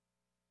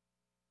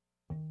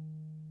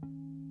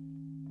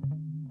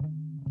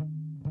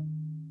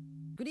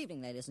Good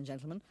evening, ladies and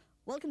gentlemen.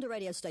 Welcome to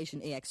radio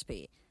station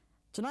EXP.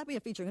 Tonight we are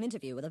featuring an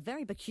interview with a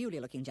very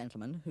peculiar-looking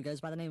gentleman who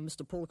goes by the name of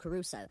Mr. Paul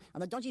Caruso,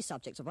 on the dodgy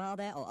subject of are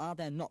there or are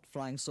there not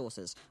flying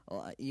saucers,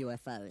 or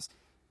UFOs.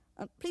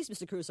 Please,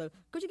 Mr. Caruso,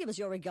 could you give us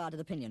your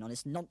regarded opinion on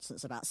this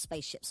nonsense about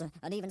spaceships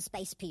and even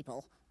space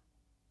people?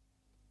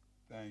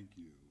 Thank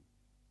you.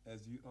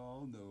 As you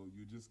all know,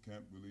 you just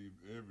can't believe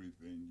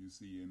everything you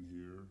see and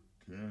hear,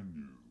 can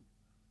you?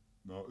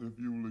 Now, if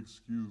you will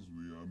excuse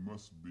me, I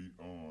must be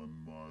on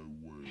my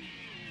way.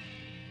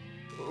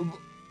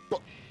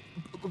 But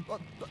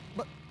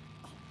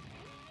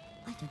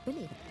I don't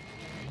believe it.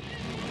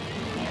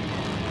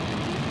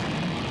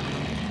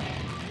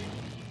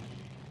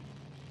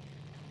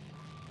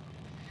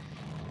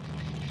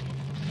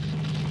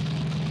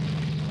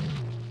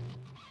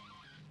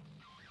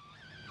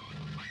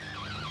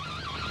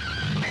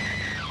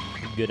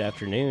 Good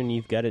afternoon.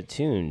 You've got it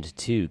tuned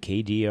to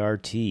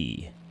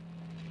KDRT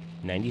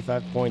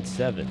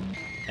 95.7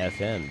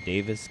 FM,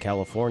 Davis,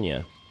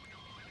 California.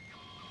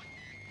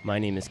 My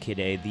name is Kid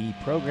A. The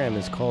program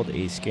is called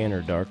A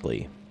Scanner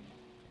Darkly.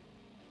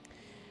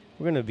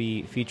 We're going to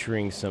be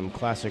featuring some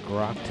classic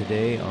rock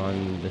today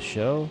on the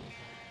show.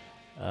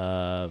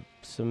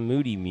 Some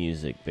moody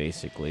music,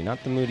 basically.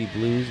 Not the moody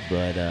blues,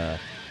 but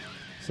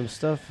some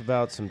stuff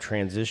about some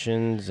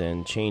transitions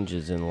and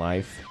changes in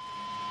life.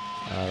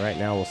 Right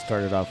now we'll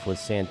start it off with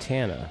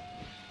Santana.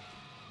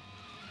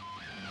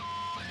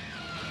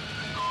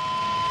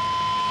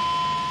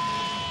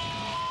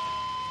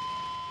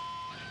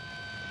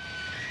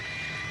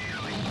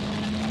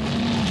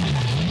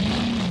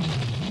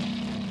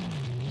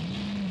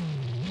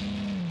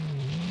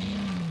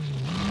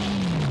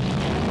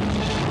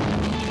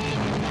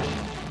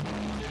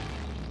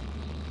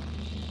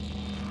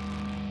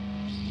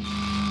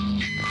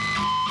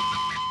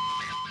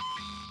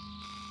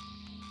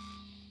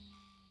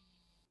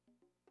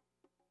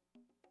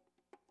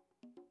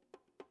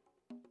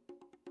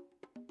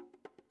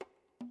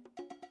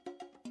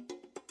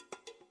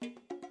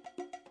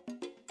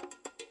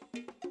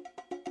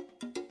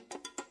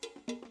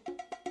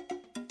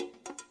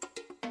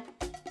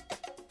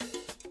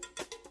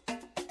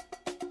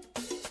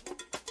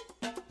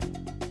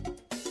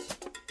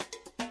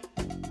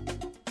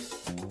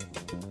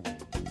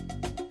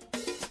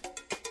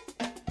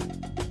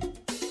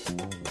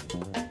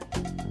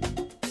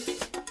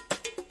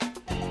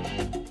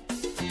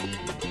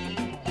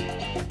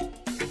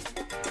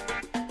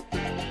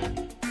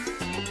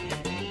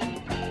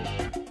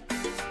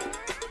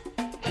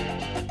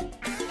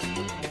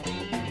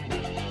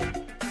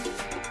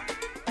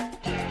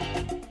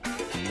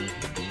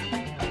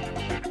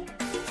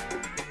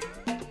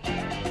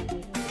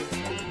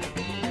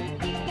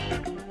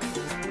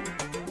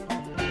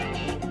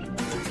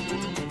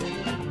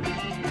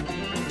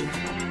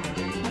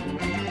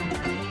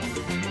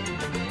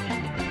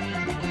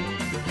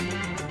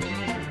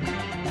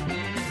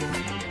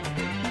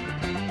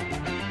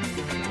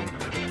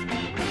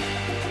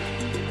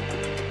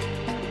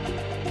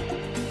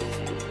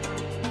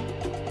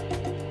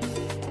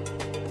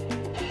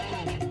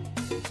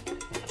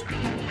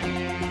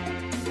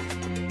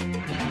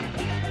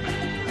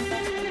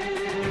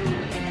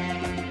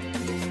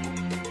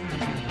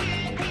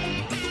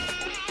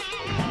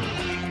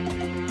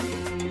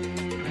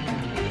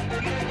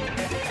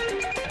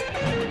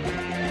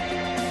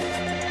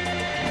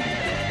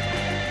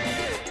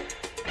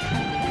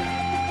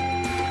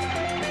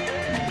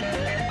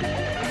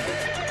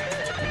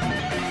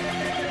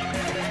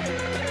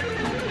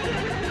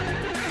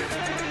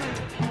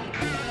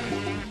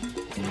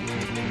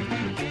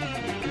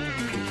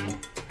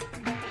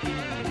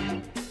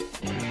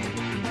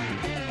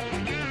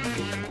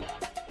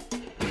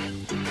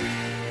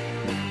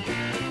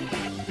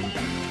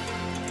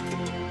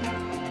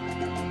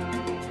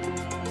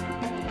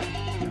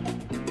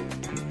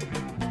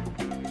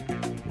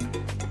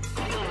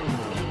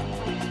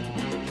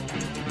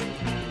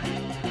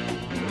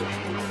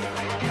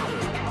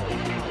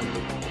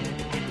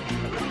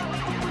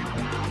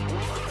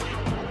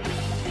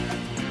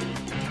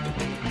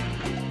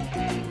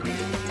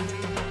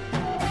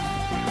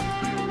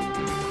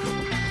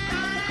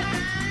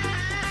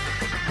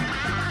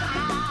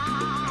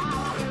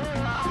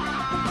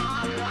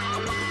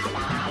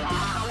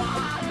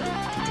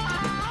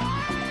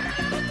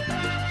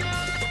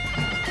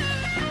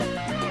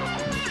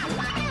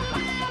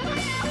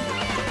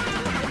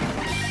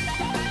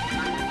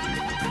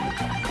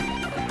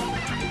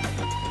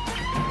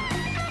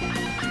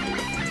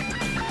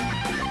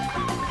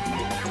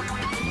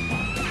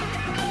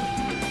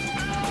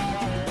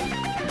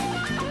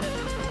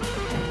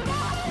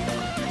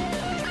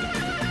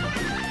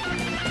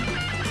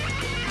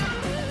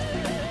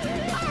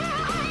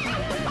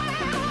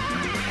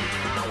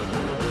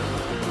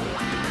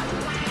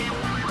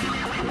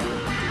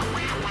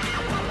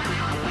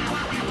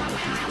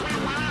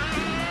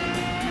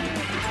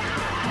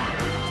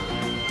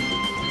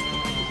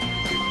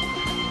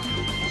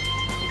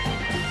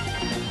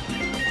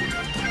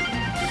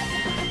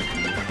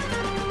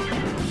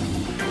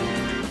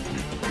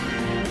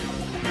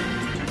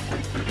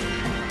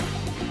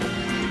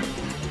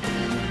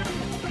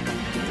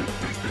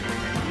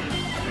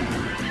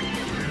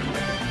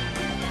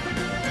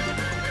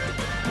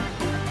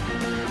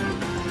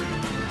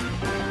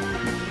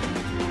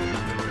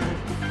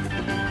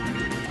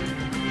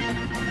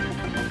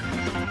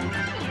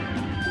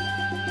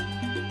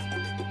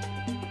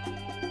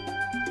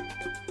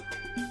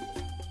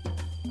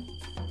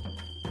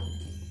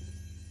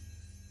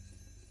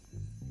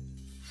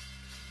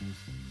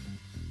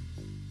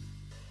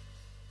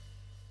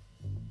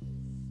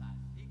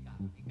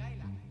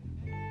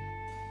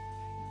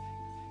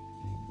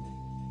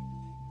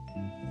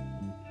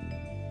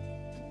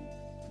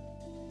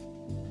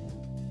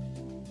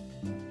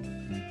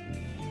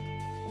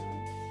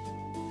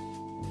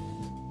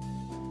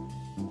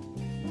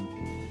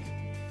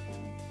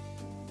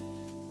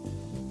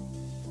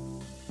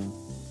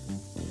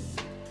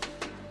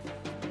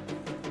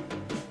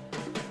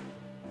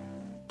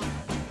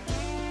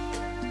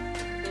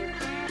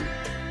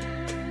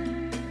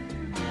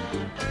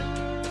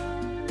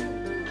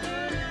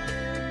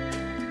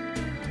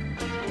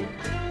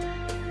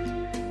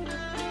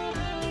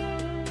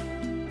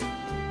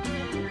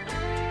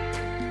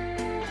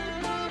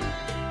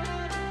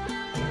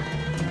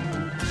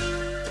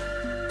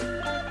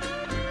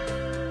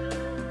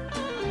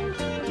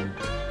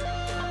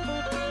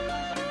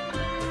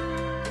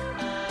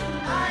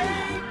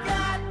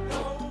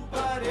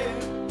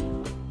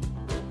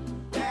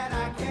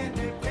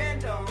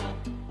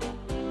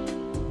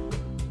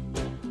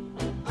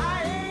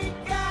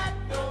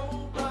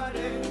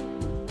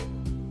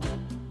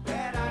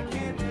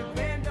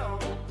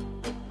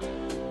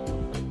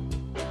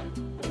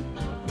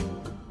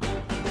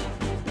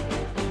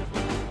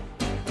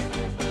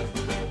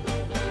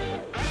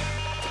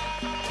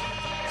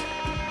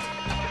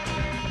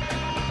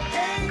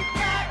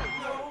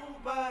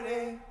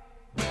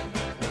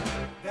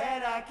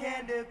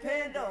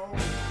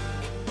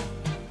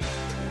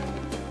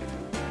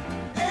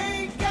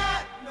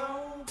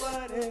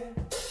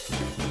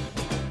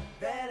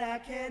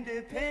 can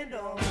depend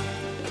on.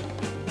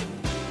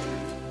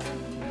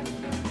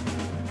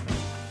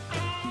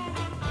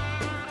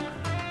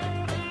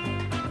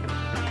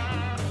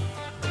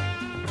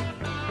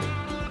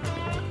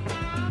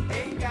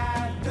 Ain't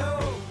got no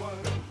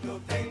one, no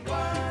thing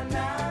but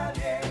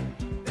nadie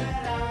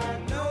that I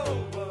know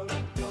of,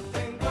 no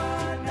thing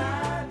but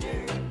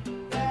nadie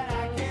that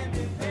I can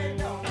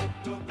depend on,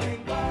 no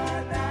thing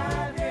but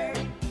nadie.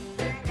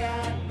 Ain't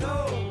got no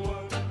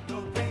one, no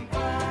thing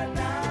but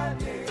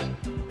nadie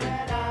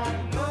that I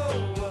know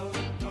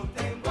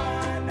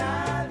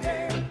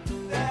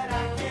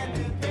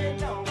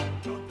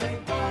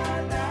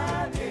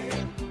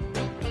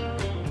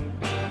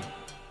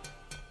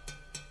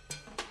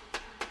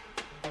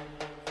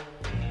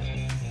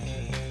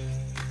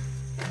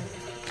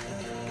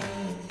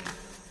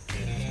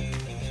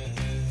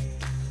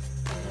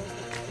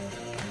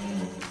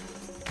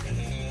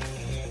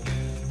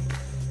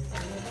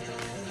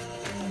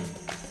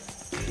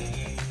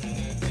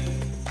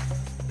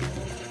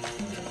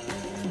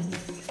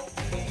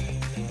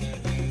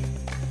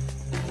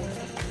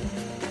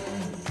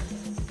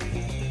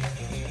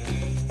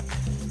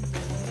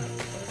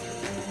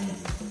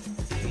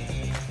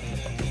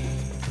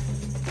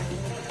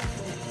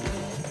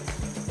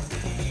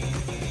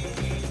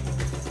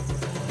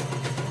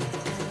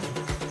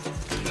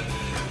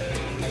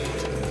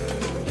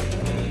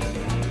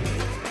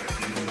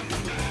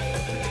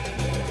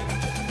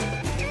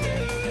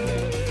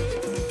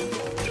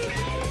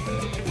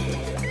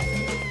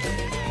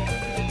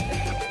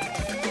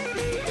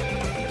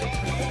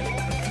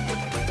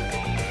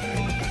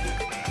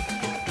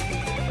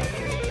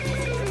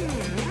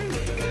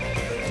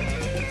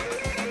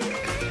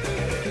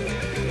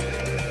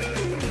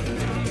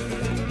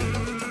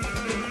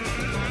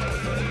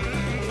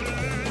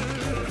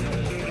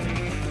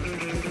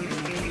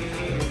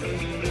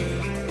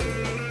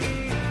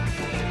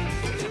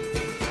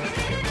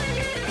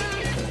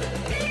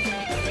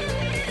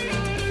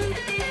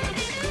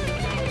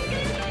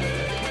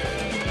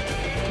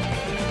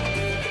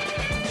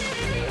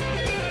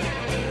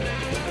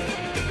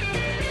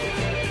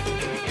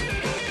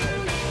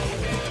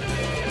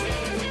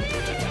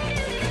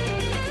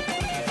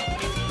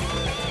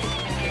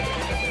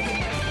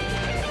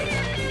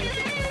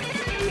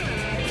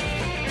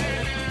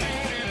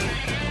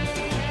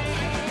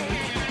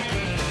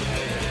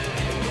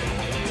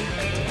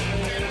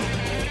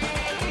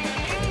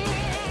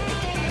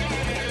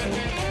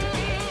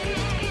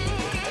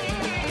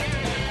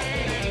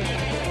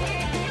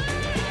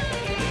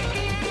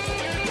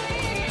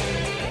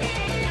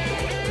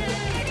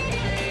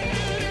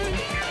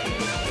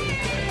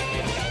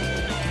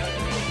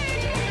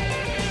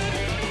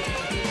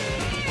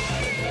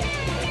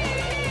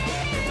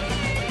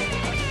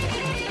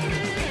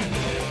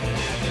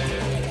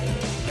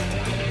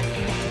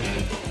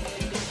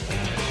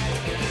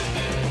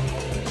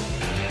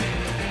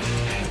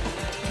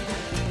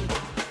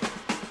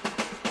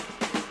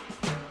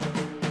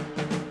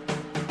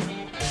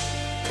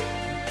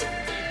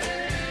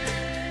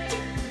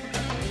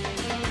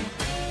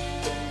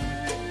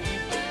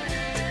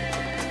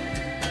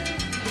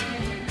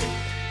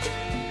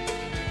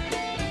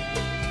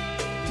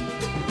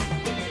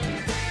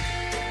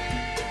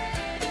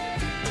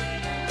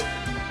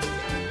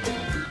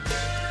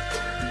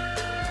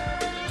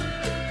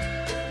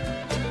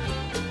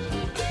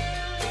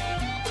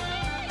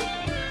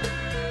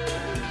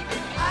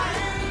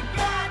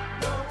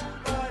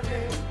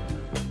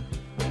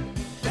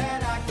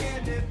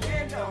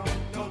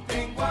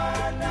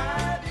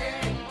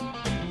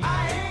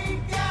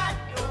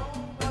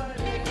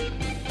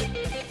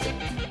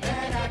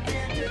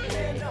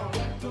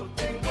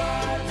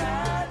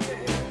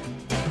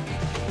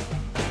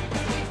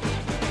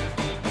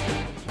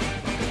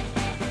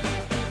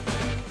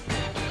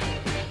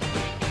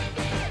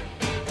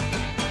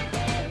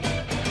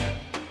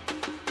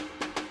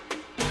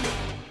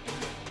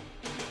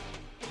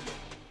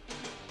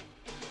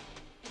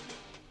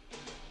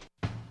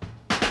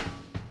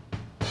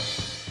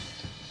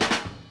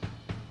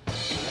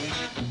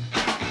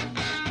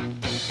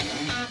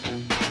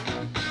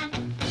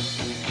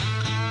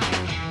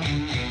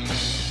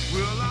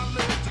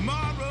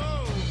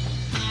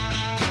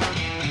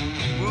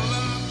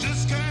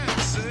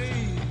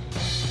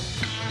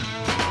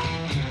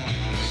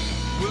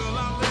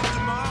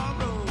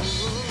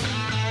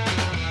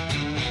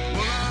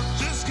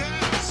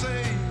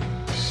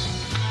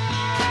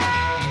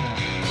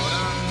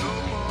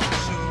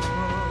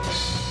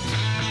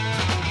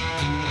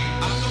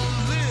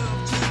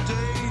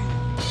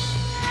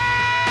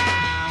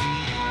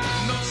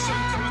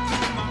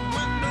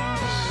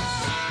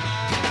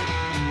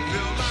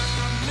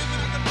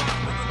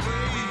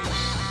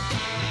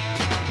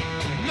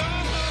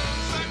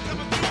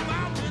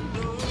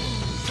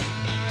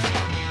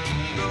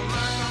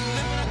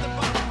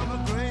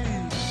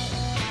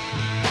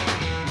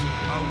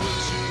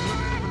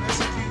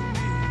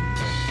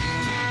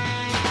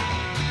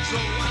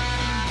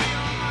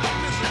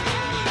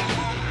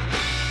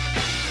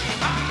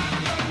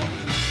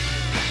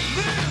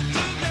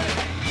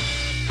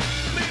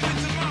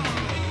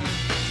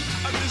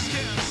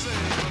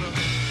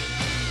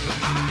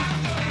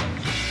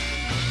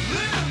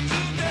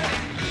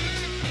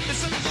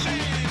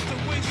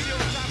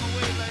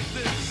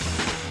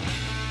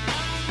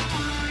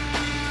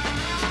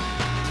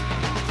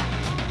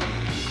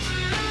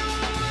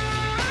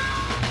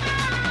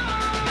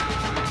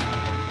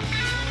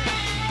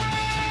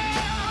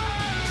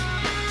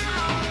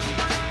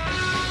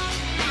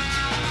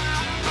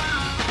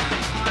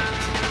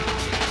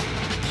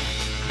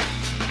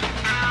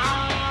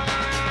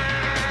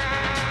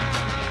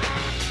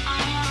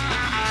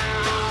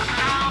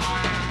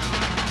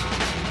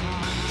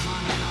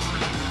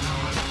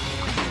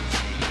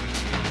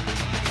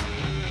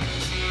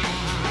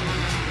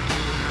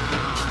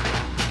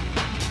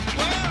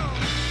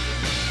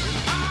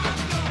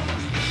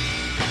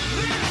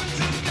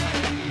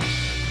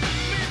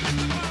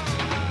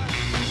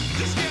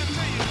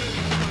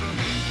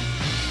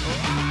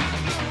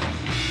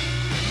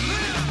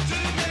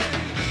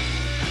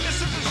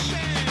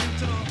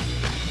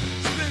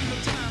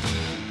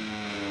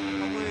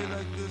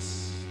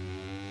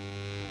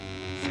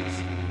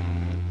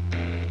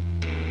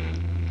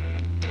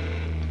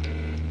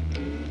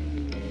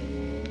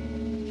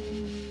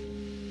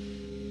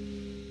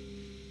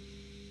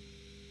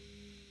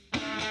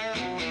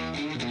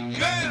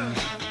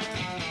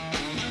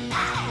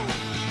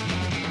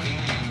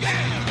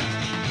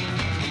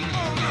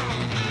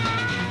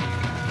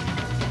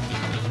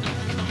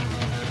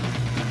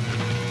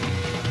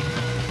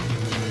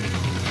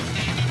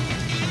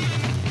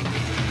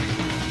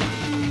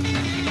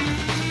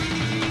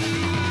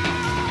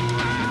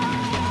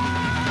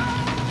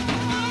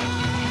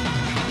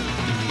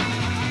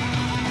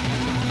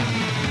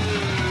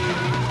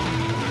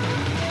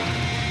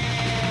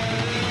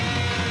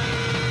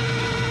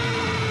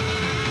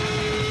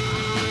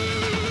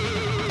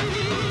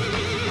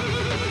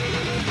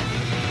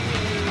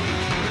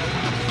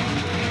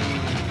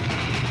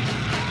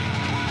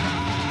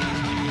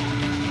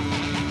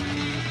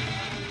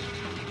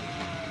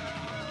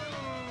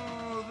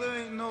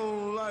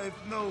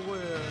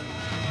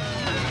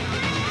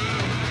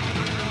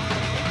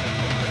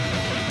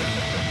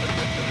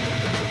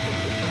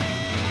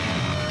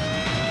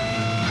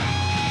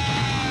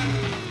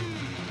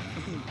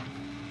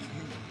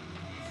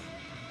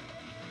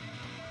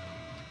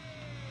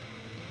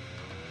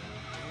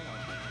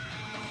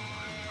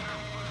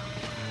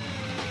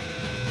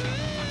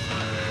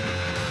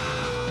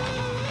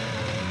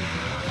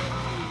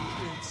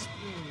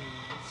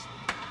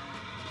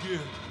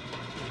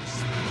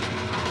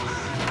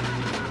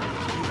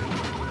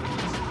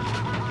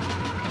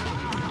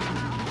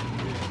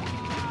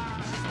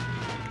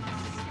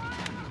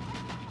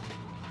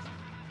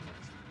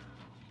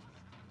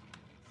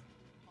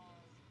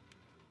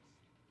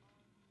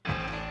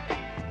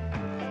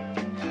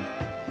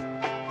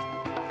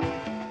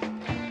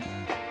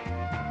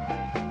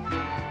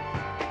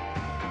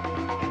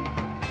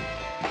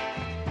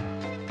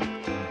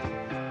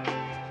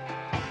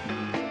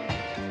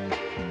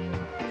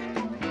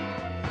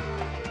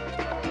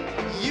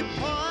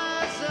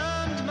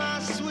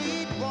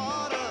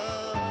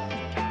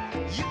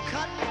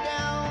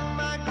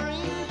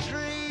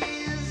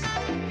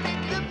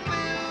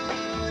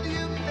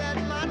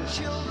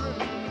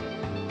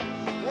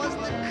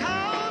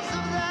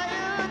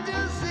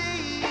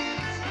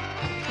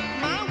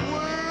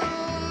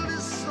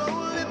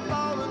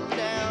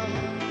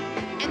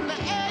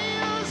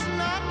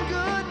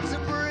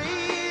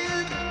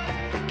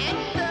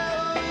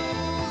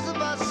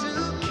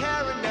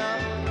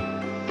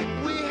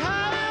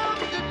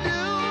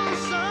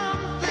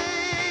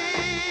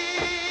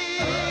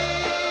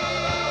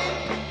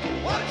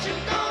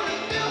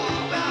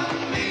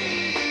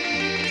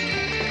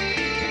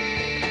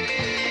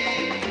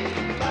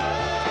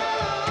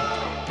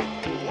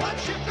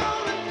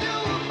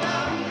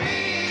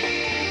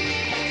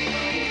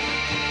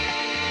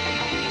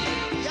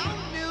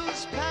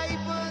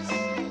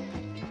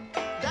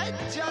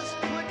just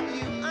put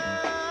you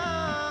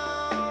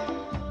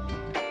on.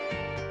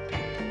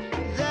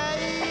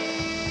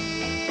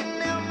 They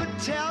never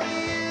tell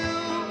you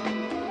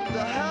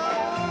the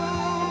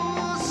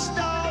whole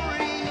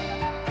story.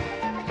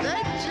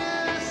 They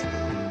just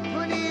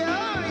put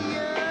your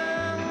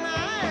young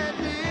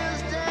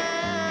ideas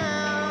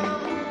down.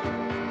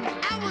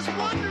 I was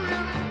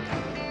wondering,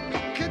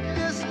 could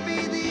this be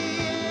the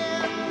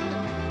end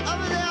of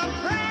their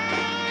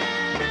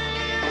pride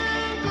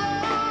and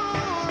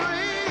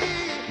glory?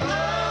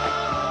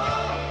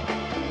 Oh,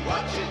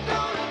 what you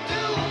gonna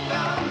do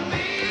about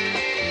me?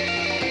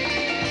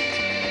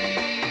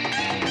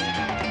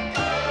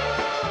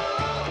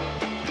 Oh,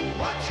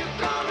 what you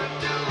gonna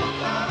do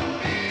about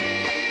me?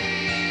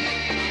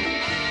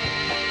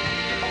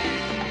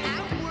 I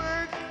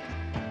work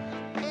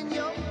in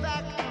your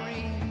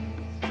factory.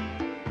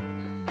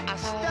 I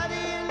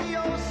study in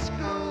your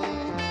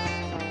schools.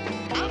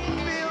 I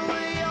fill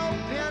your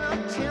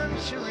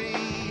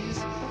penitentiaries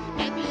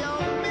and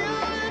your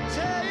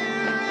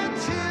military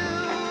too.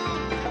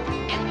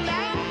 And I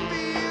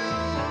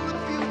feel the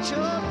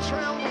future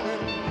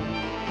trembling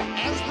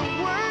as the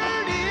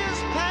word is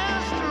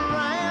passed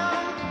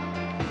around.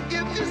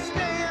 If you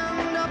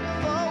stand up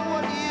for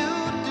what you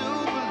do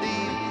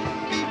believe,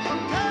 be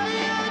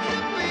prepared to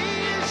be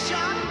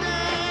shot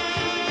down.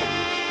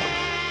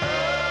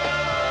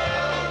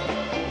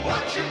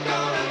 What you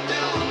gonna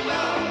do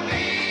about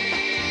me?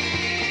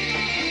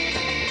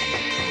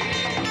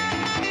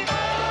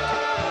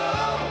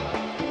 Oh,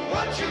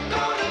 what you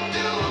gonna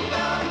do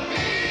about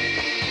me?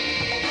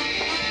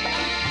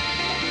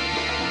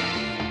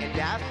 And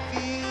I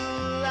feel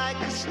like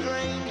a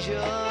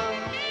stranger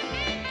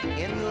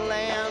in the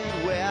land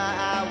where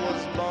I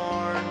was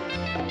born.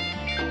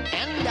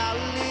 And I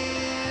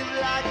live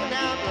like an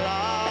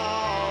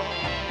outlaw,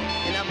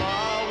 and I'm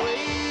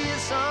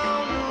always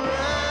on the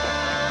run.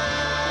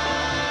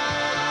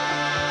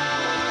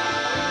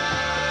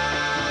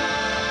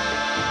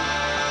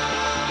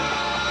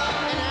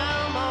 And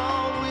I'm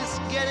always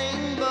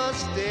getting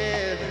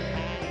busted,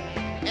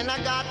 and I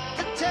got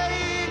to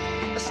take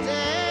a stand.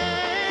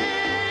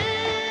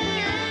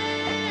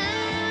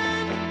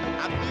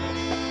 I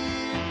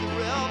believe the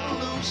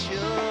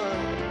revolution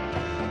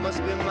must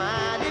be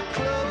mighty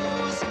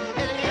close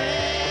at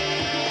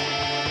hand.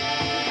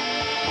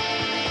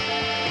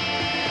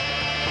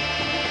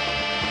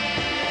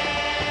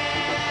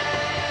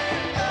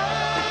 Oh,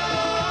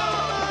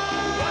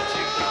 what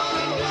you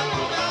gonna do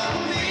about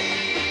me?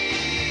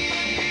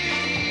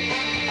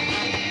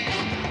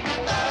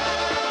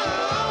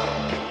 Oh,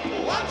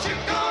 what you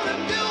gonna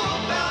do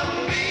about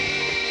me?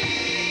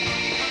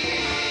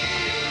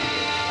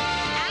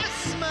 I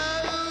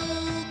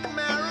smoke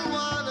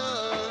marijuana,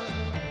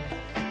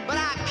 but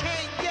I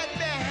can't get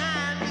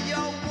behind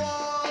your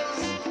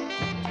walls.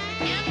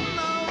 And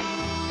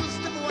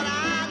most of what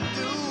I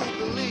do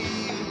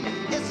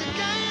believe is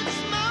against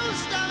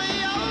most of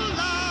your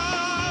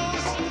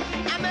laws.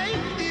 I'm a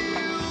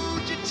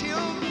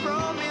fugitive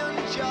from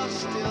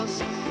injustice,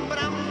 but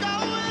I'm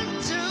going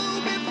to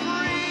be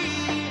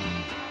free.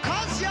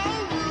 'Cause your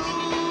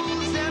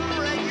rules and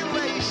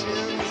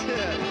regulations,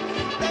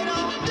 they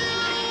don't do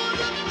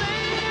the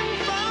thing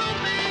for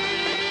me.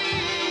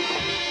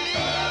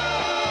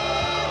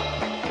 Oh,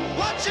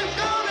 what you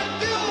gonna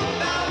do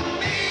about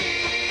me?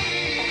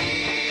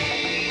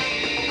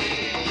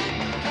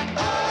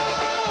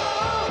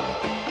 Oh,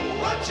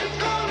 what you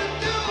gonna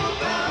do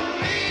about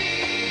me?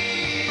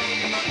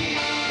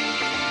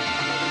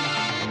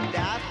 And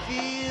I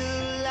feel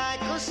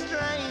like a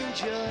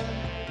stranger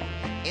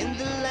in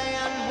the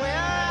land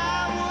where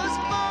I was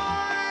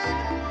born.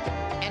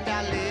 And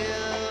I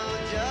live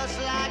just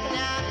like an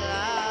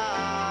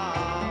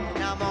outlaw,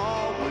 and I'm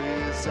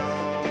always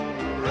on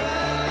the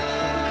run.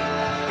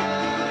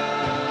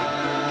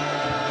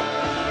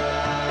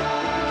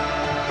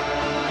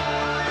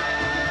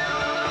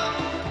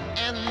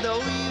 And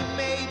though you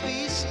may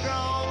be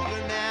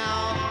stronger now,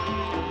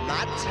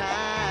 my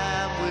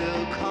time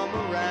will come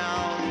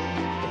around.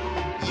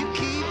 You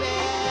keep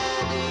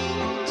adding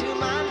to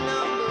my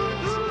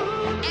numbers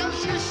as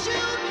you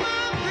shoot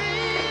my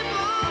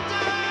people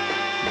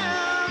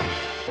down.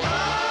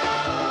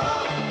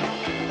 Oh,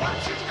 what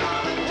you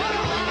gonna do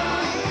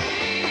about me?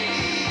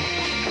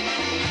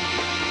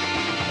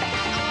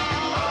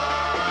 Oh,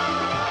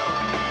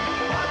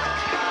 what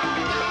you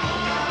gonna do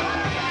about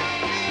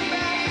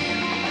me?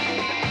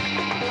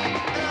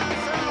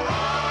 That's all.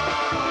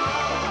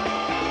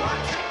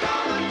 What you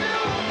gonna do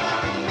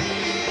about me?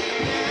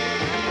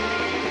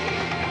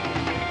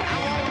 I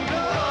wanna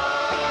know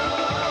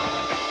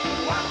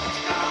what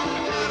you gonna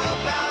do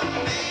about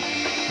me.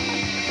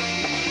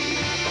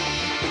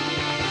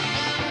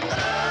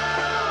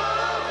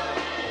 Oh,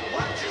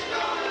 what you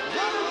gonna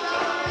do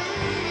about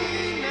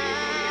me now?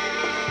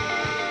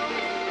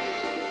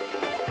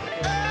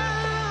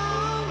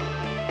 Oh,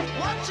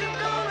 what you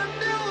gonna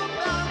do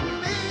about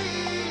me?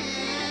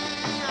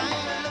 I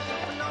ain't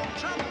looking for no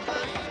trouble,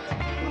 but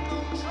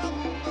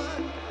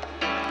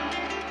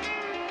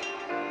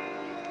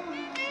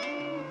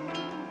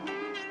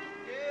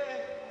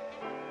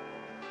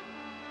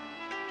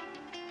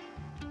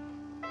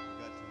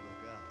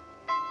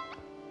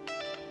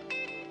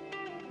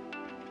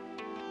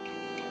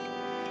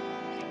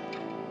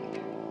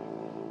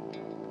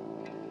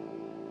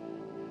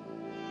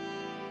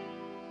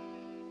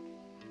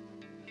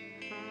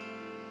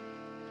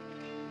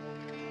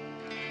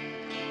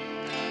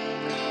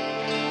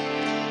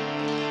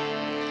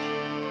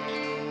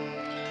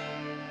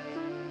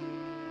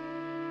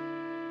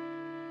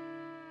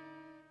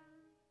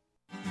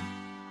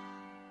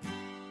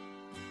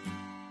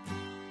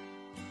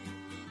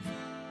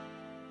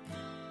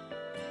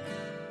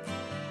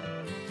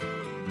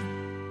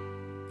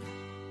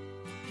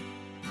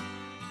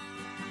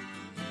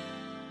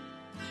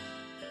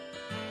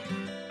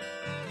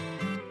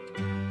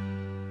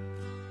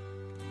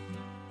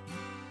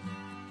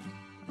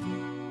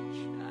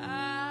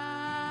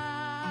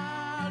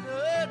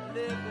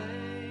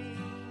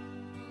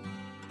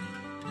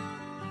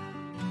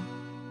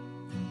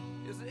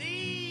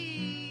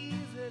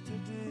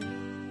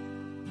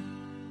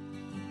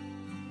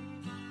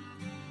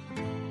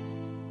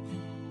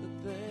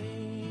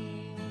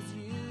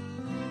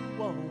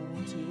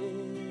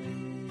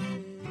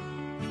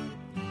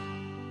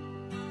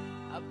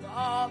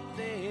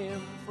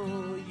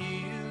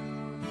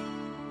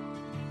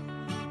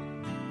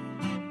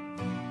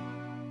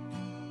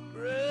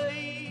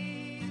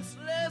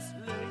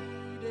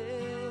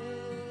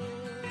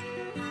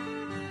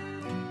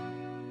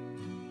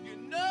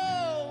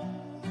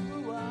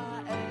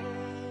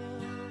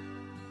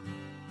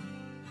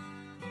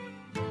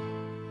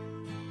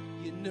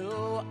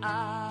No,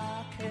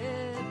 I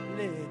can't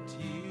let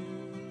you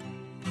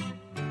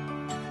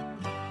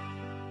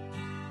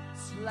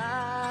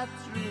slide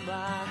through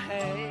my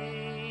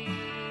hands.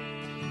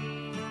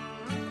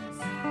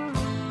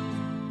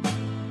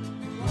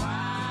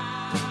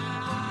 Wild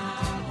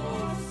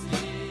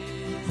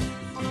horses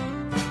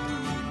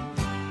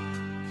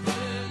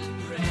couldn't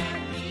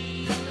drag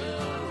me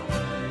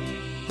away.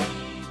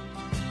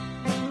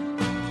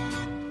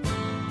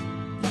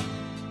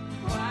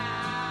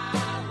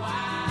 Wild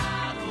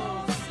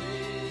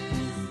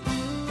horses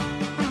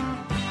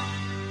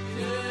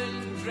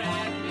couldn't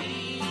drag me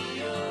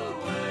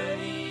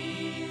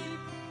away.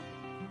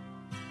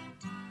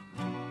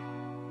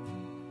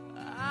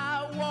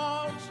 I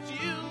watched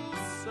you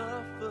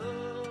suffer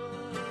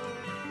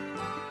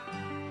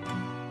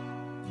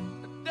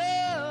a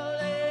dull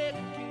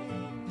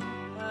aching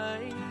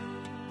pain.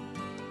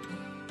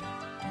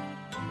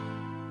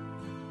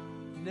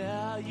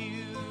 Now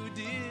you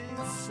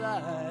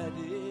decided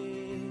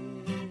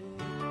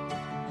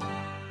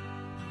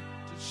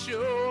to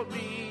show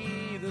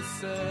me the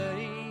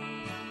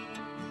same.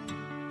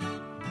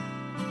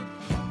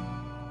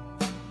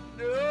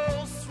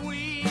 No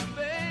sweet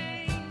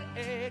thing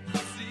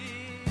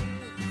exists.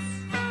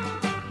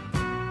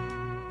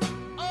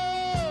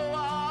 Oh,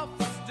 off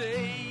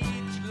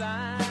stage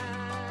lines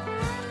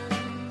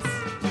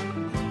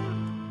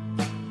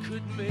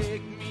could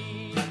make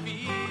me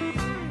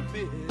feel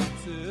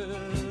bitter,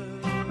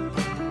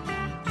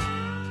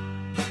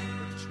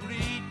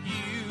 treat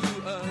you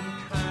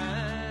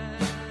unkind.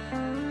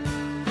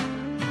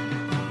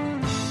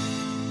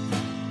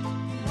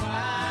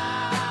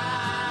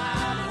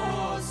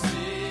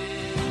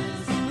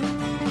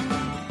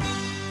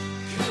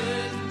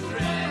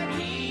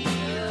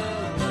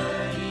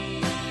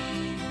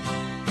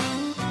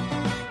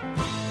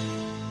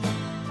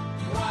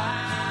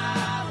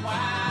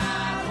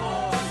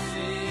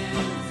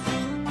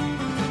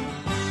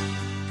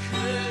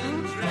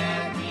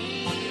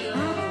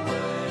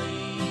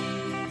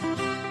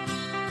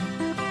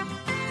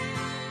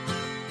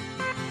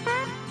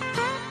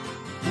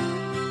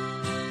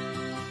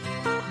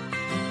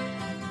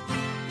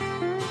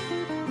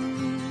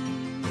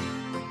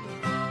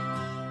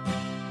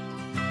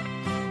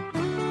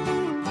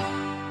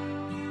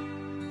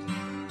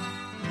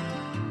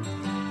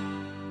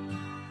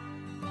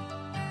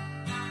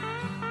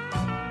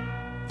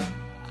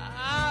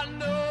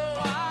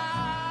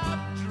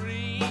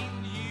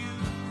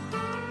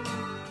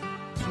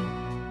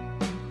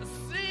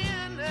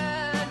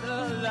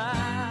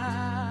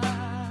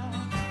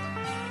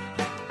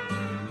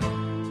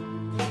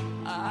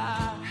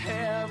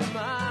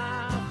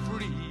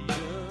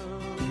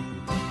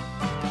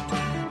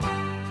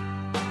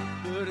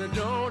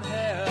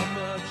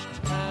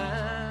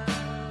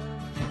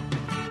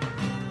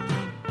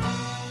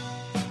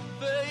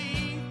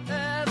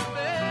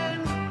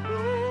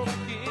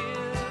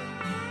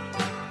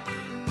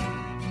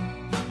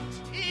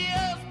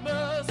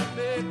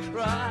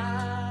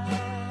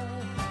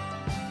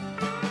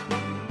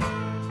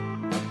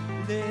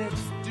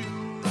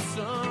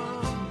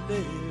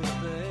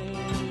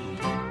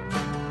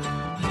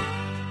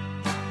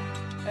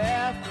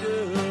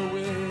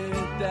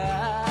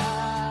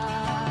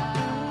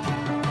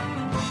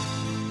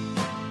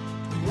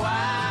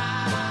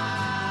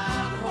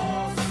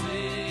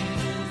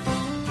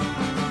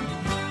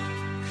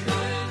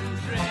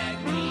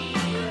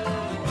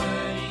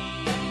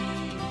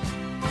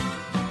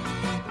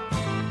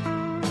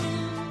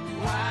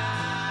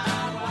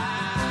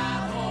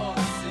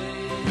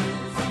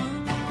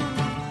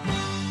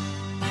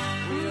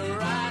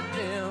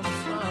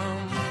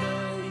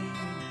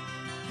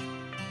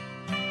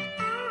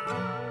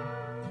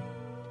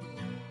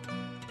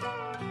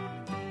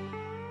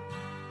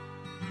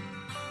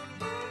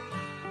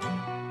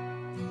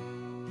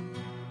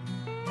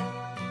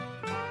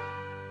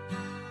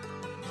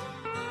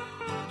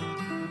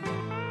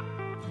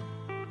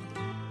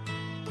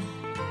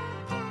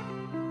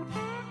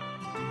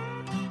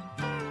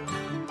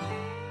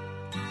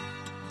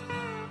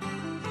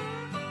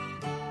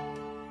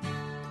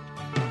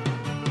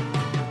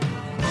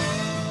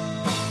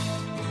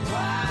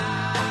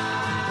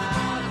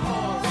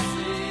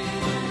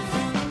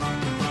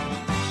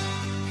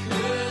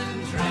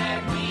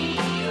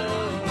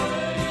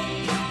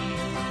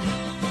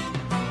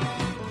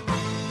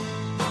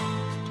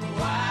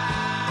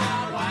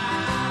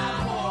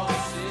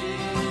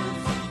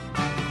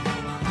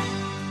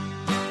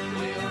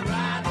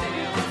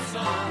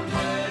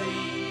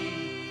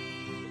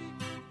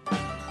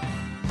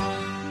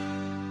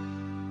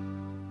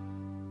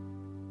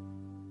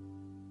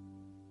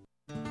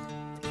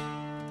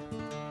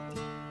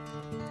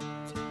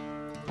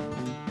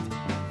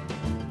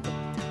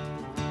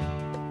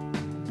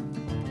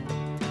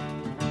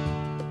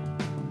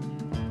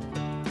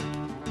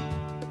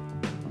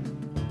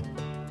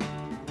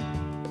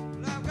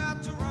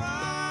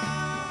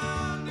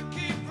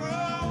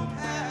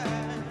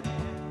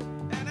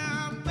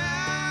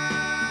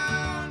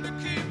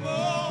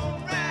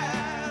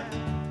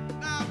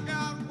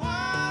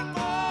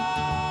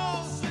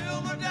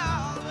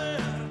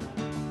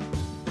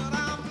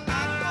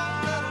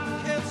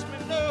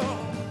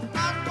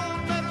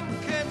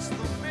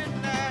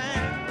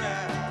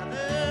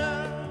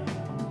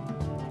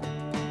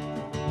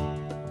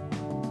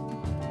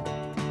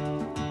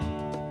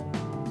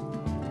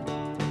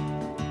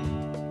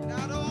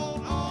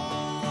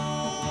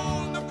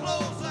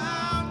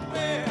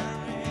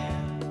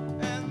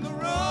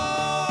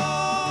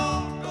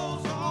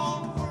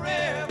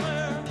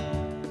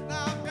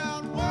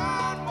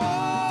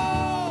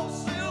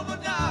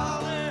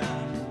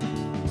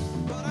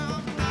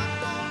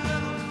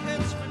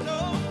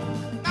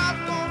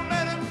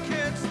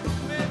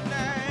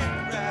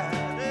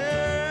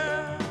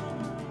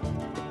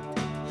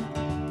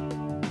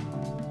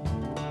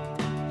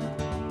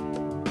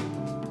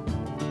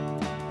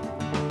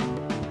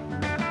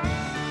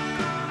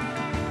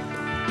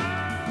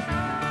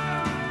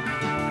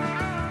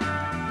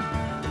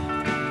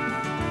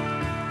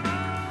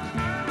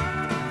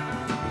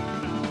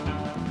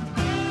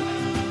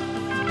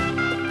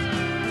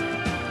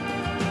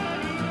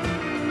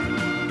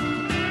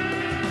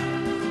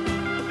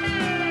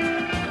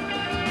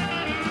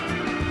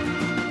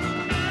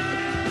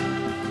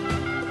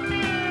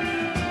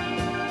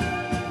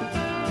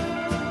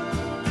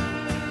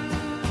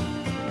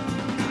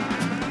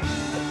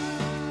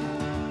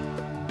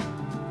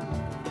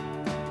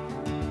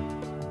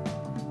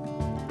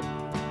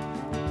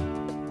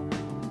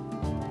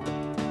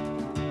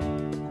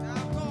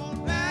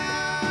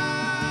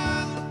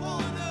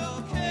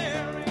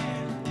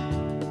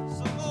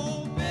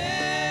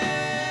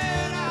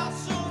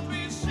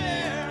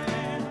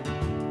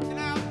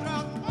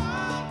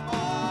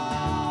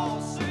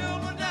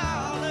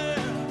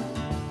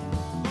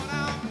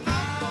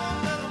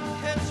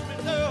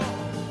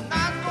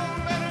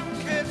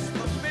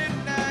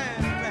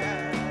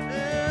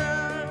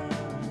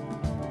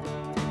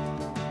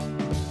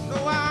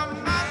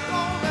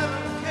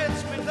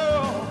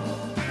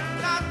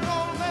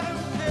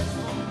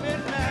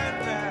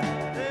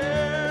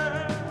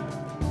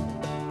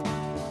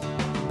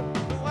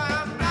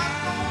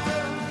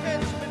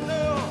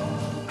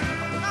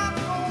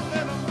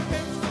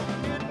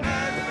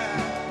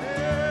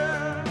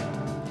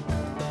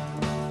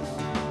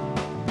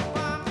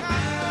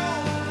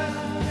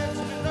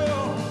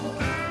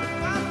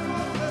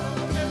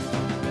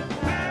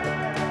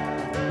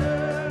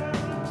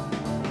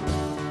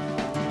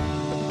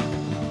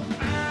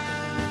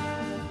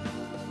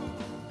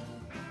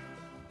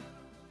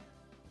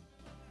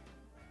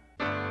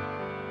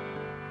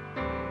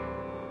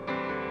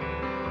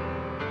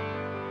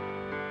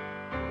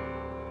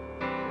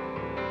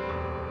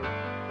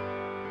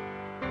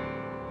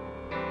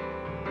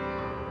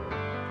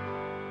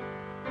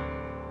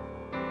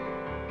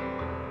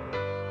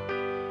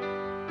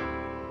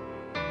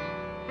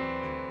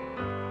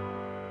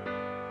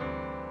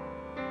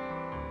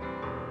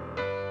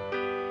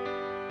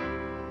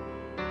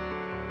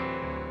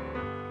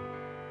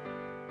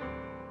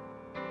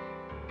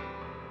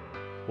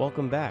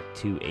 Welcome back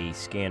to A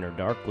Scanner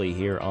Darkly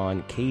here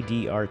on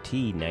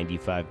KDRT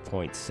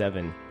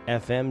 95.7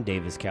 FM,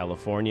 Davis,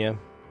 California.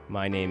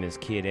 My name is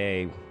Kid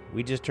A.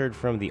 We just heard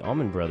from the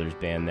Allman Brothers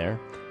Band there.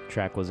 The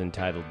track was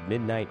entitled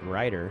Midnight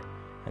Rider,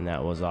 and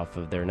that was off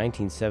of their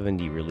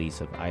 1970 release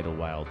of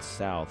Idlewild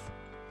South.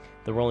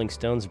 The Rolling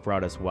Stones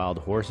brought us Wild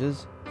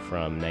Horses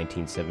from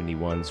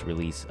 1971's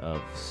release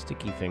of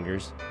Sticky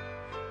Fingers.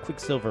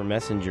 Quicksilver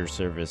Messenger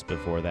Service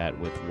before that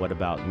with What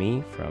About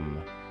Me from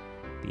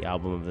the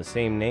album of the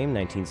same name,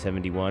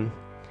 1971.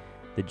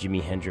 The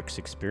Jimi Hendrix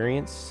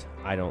Experience,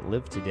 I Don't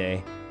Live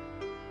Today,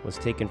 was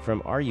taken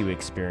from Are You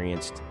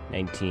Experienced,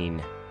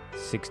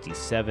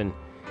 1967.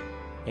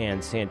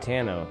 And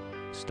Santana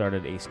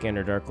started A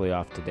Scanner Darkly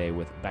off today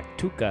with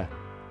Baktuka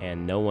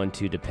and No One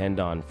to Depend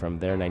On from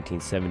their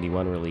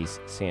 1971 release,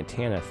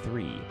 Santana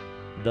 3.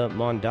 The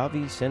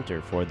Mondavi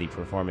Center for the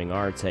Performing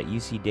Arts at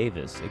UC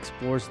Davis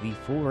explores the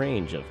full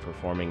range of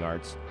performing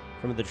arts,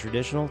 from the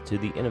traditional to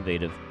the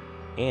innovative,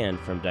 and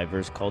from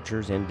diverse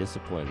cultures and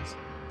disciplines.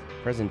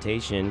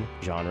 Presentation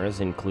genres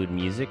include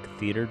music,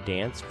 theater,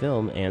 dance,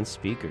 film, and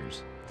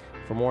speakers.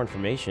 For more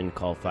information,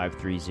 call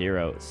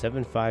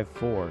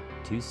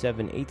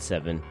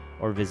 530-754-2787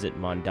 or visit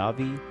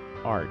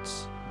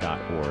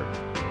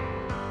mondaviarts.org.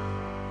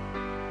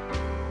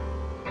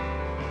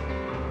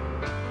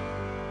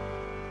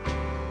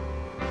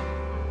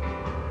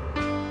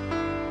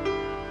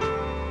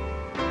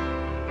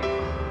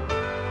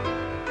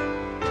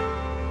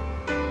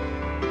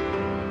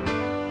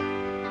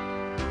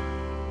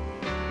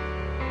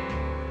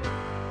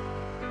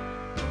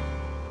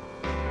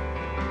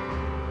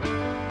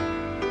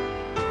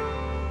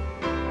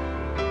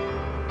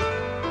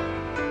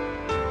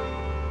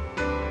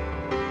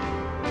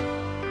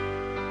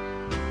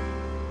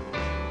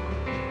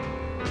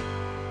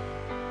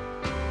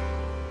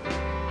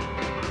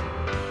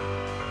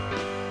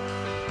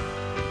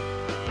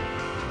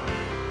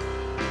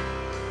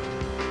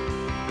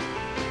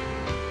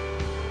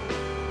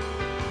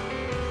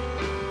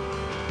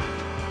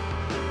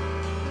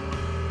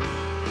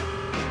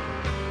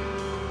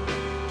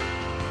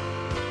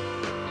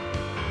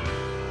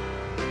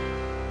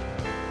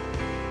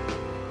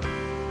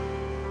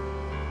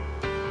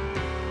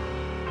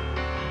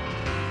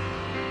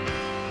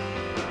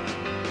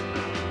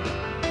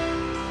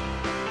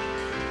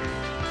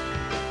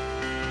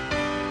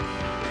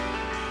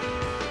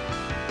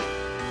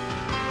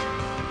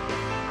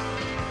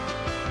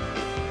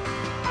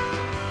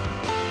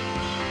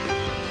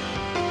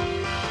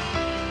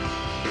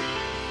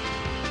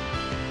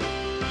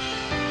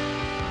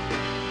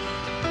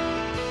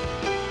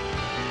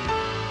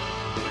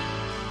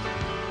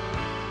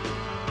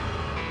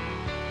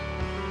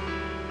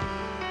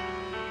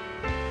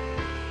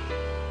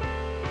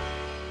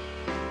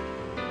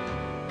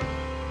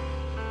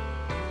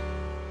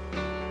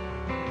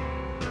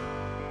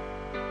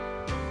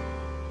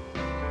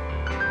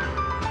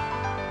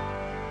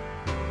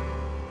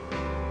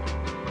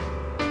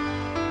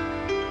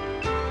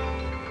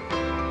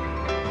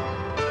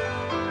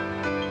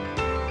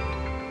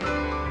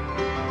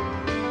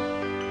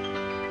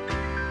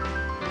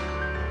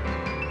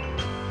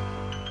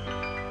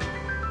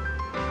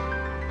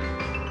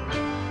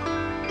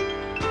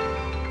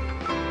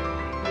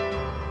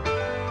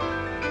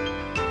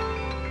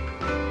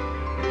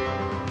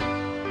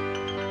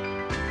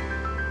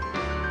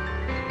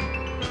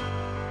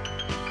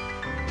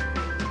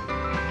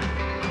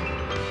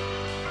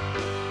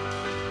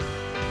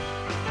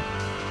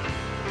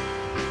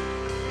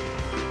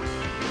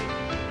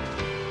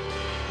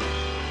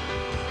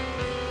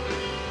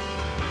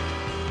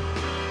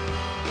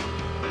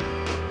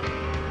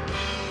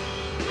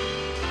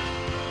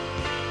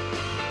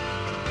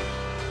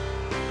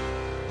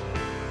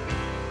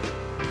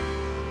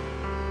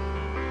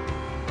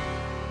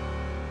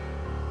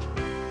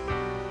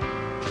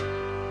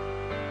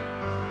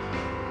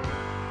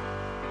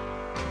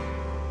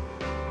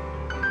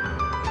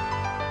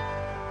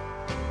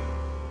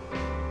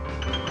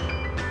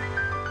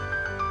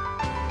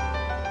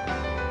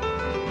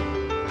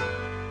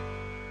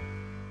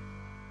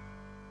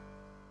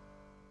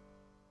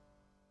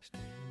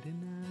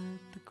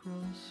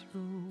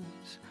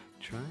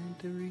 trying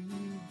to read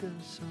the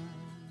signs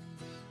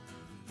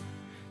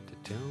to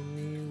tell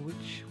me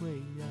which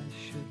way I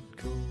should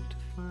go to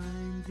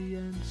find the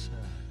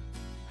answer.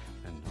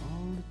 And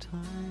all the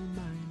time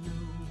I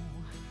know,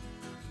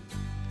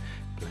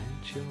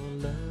 plant your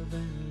love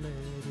and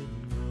let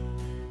it grow.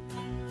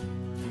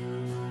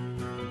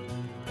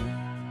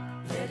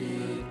 Let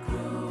it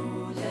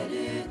grow, let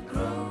it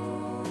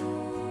grow.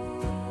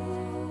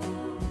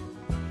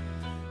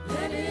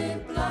 Let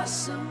it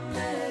blossom,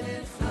 let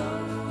it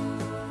flow.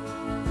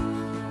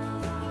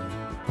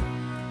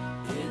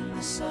 In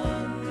the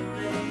sun, the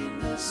rain,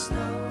 the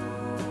snow.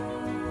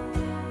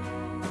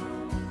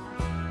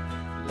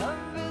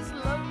 Love is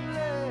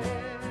lovely.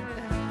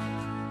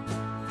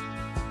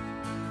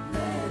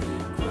 Let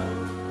it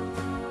grow.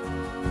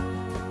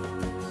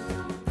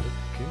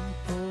 Looking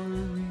for a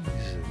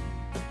reason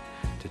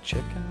to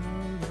check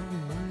out on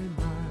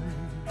my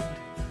mind.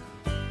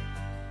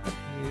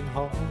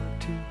 hard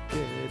to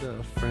get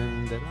a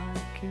friend that I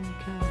can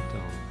count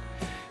on.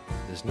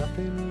 There's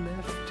nothing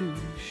left to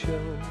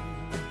show.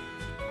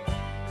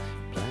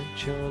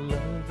 Plant your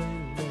love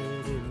and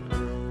let it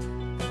grow.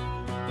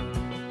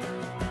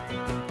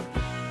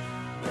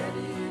 Let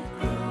it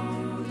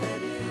grow,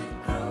 let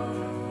it grow.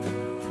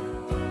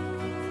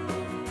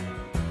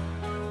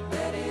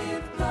 Let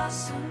it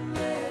blossom,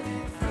 let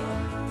it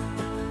flow.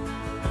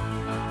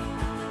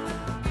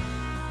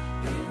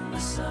 In the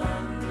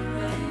sun, the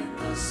rain,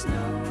 the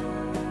snow.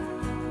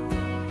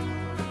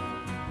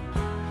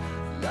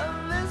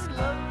 Love is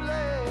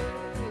lovely.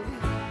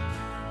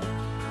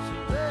 So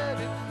let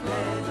it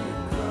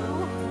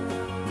grow.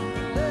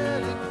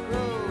 Let it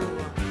grow.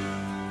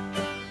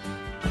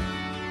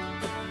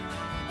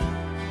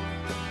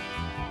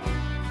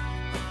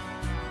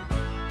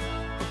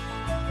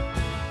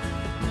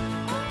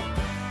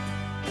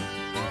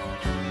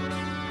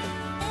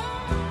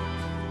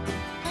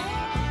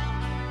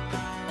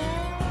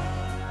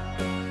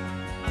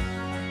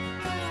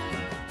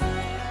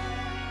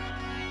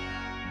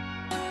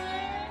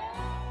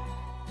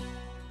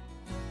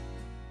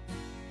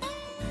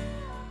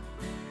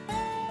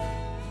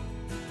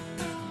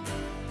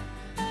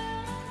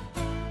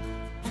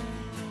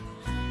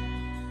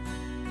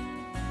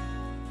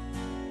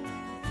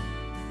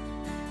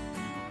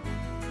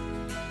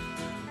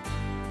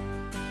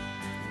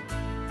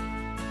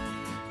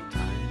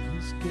 Time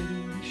is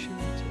getting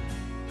shorter.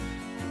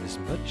 There's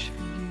much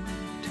for you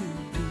to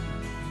do.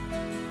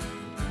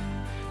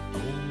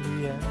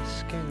 Only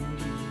ask and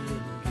you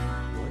will get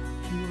what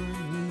you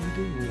are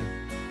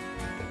needing.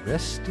 The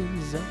rest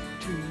is up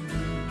to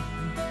you.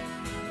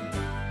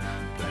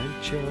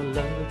 Plant your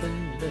love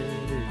and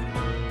let it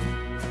grow.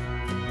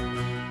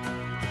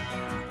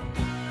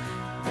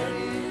 Let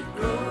it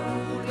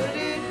grow, let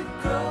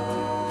it grow.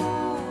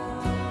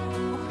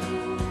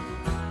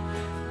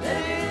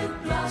 Let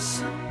it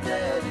blossom,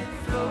 let it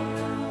flow.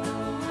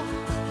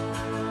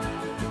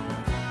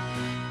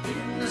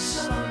 In the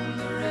sun,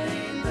 the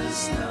rain, the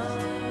snow.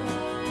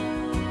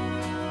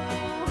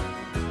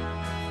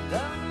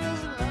 Love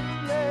is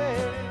lovely.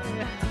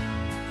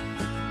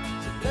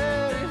 So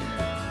let it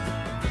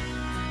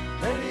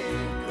Let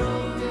it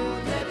grow,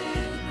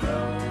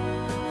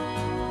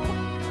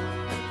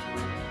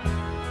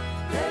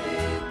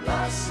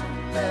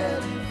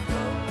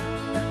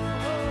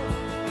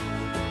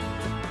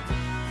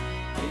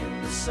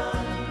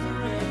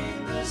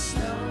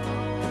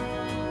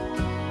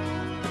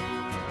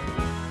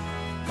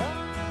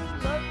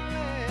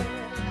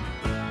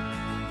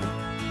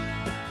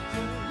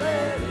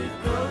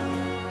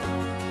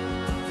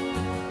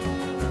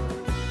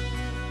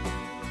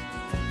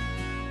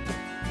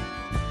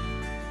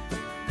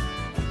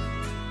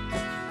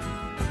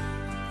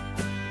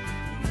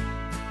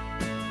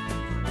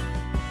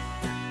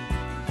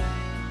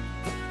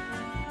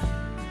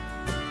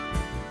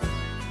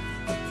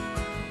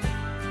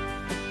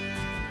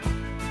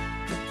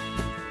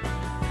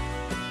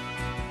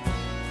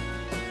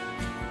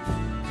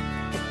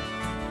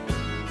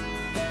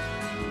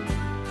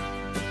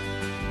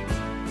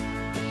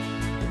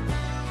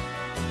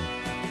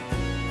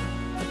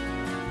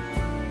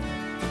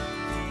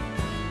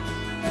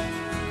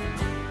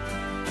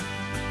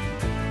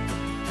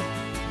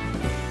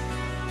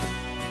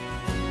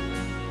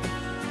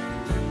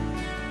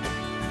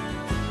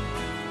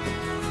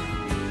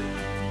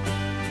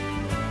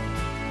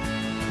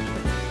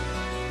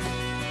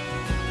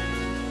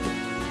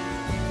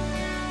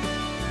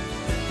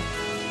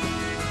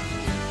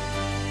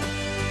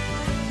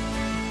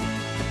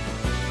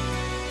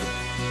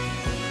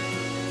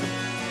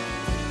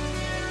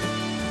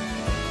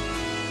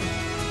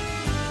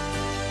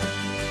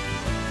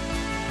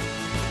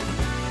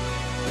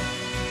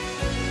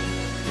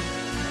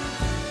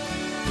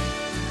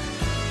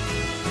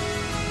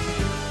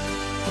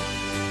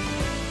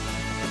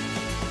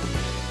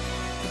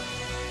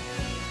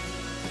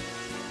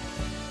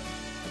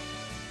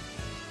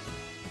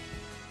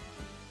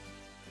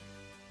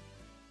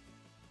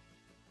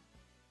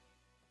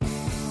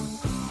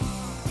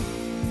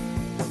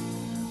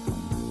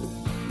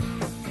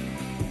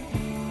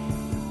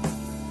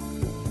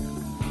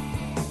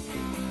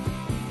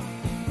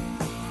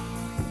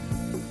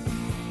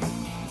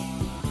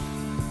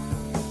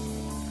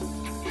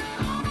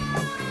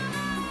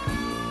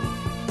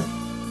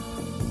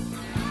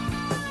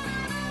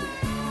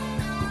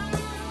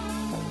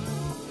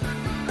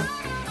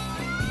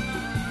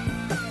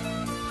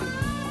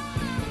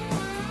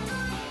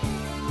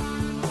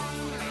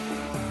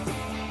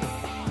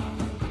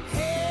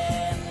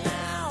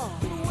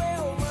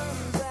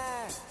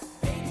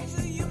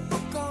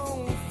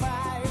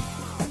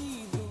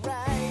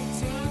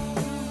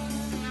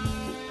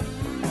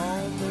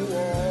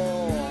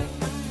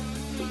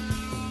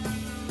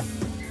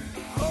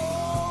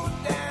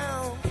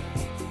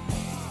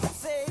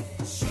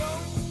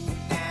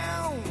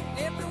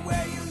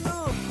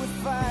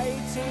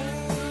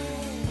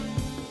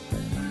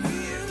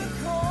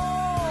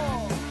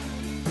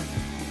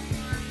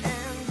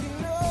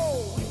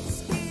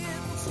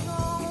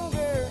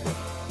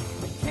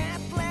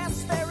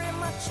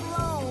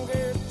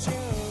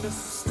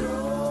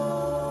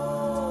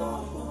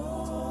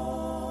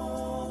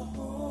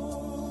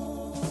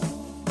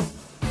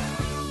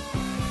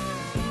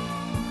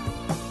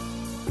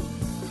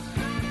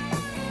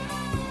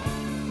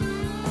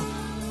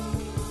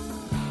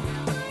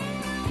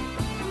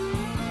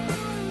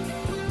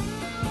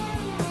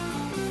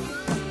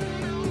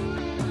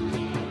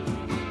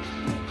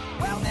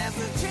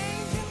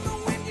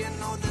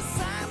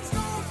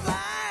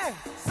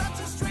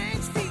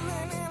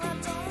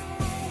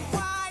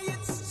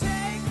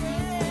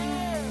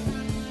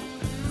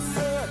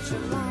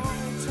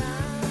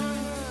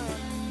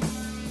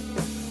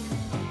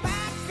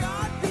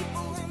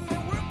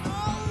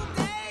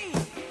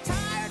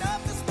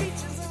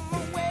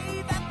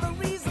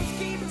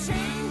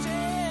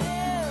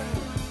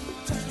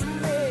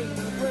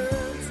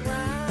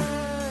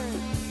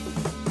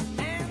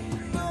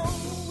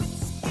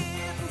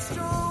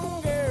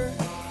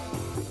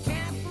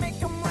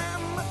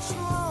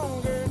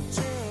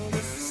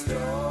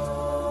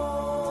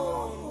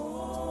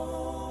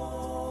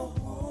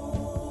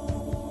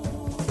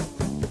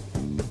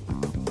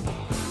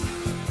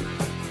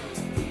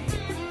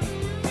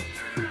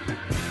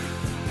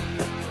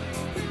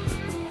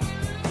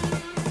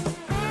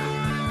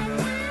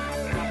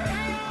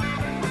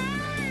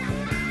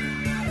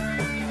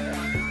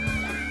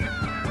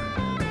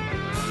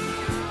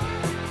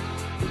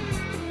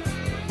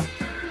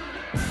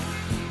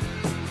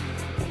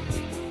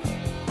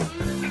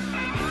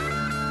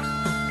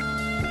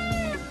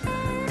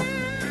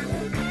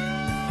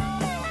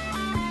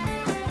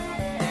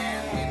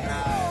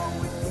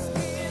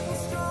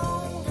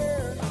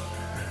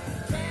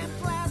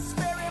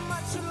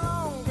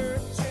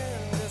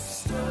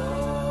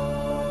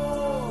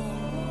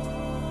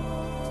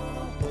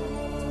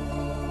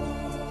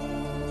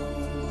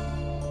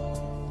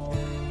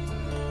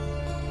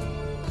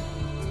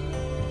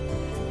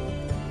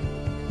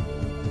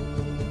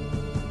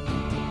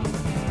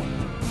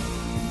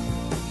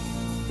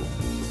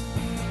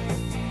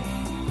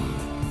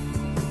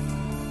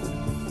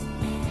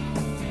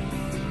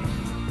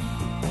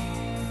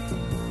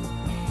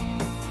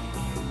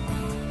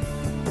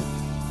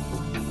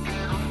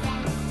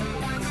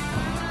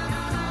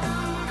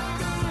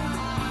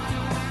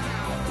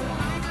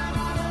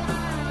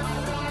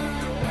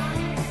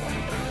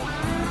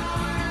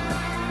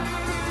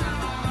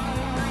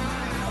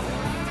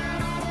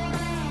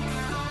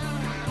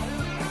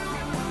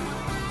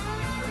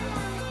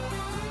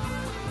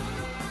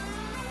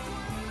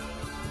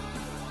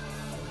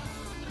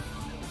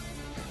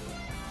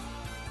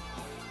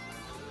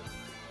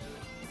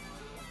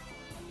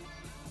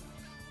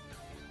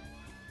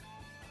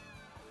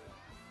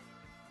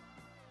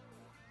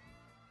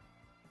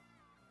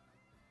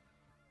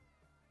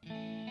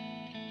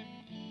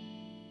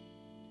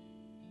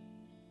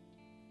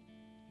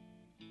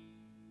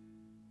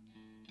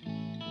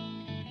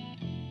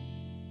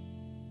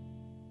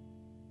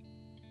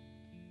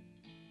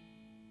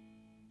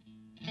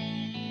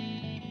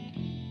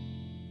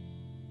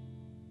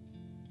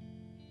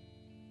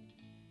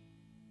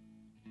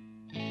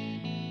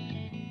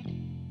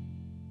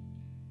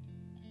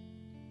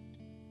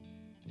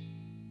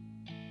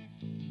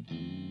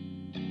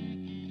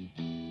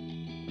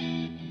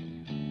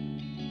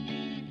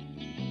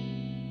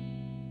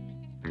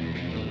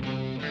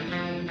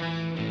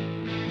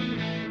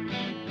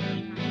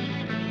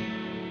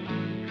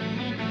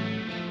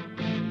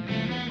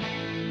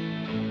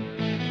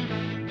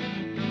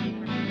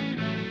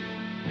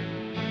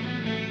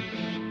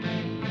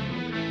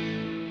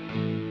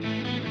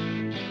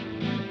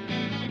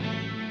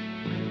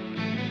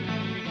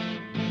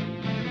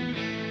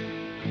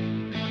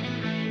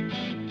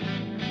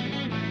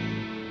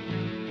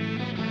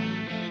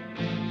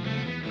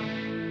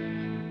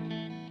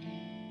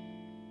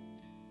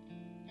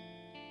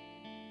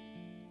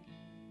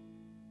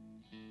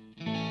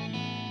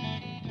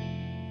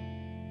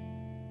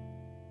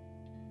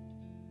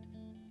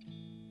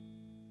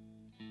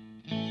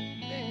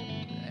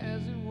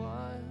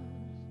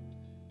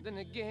 then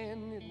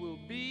again it will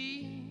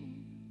be.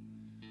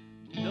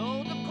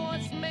 Though the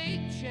course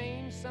may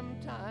change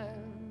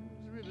sometimes,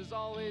 rivers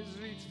always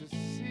reach the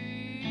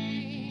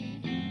sea.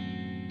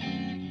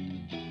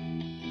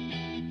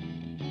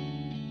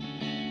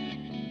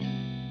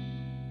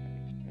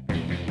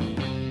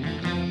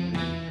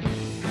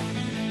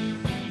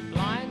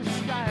 Blind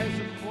skies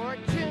of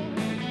fortune,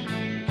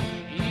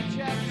 each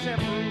have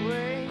separate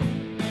way.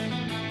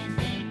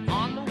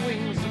 On the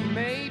wings of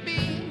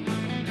maybe,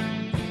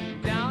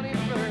 downy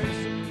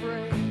birds of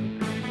prey.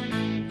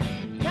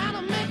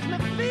 Kinda makes me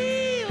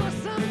feel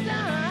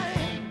sometimes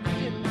I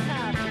didn't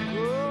have to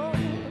go.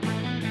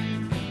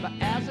 But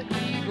as an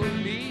eagle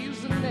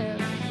leaves the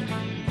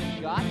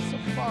nest, got so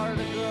far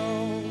to go.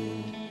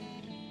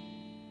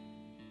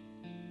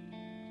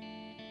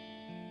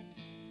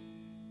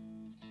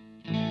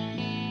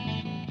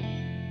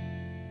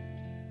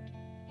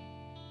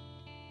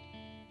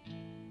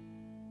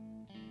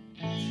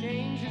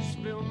 Changes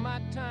fill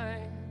my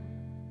time,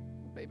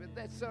 baby,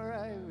 that's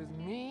alright with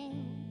me.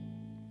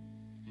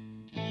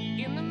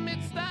 In the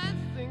midst I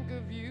think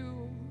of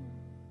you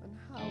and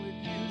how it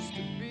used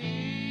to be.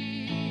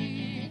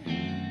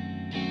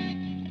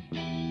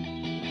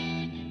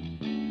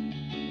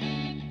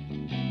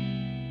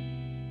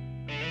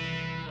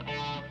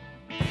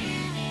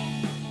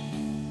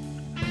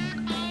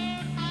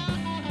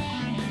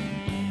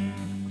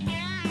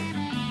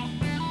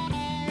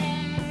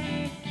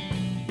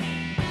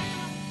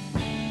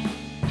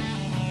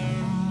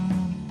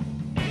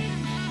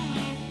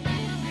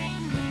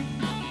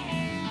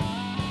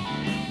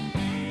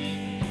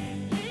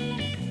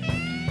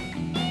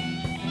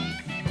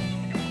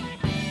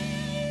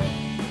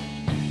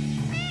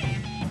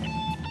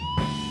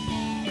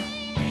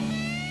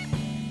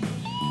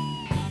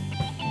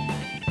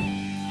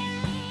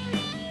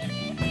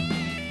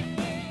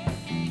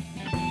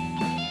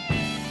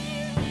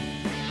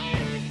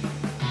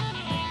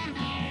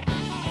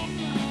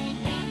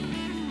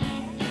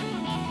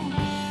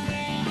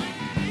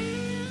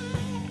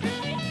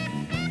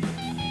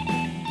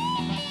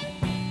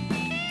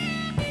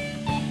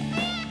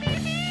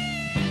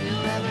 You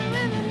ever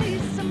really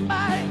need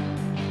somebody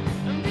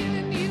and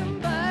really need 'em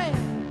bad?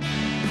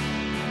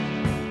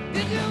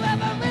 Did you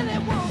ever really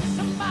want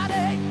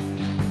somebody?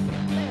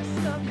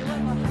 Best of you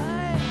ever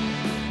had?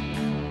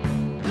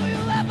 Do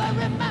you ever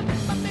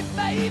remember me,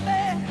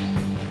 baby?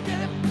 Did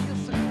it feel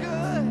so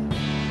good?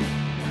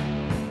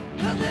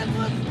 'Cause it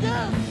was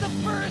just the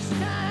first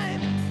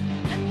time,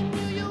 and you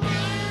knew you were.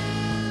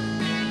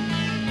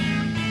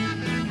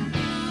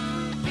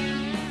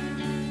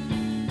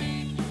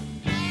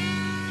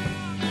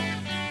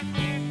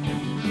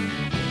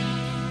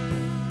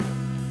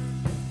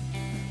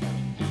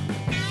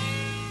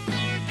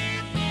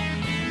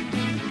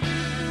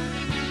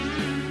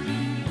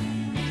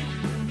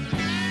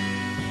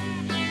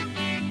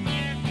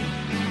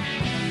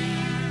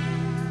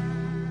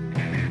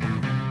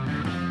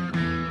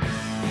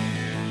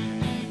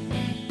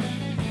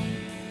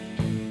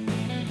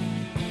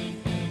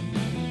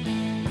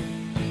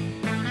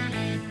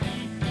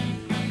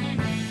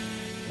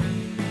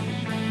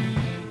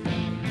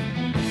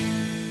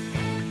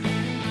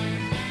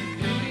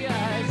 Beauty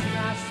eyes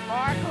now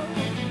sparkle,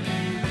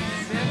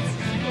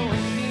 senses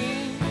going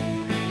keen.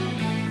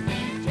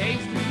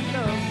 Tasting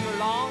love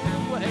along the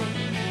way,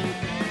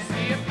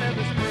 see if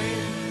ever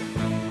spring.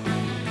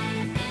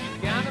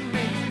 Kinda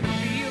makes me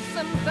feel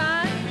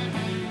sometimes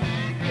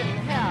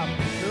didn't have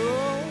to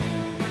know.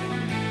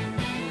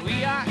 We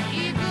are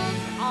eagles,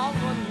 all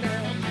one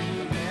nest,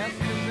 the nest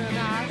is in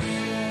our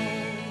soul.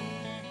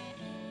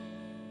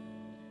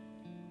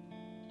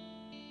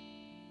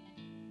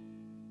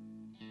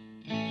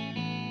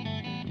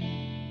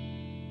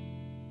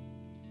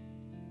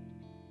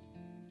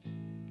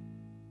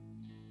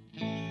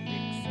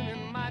 Fixing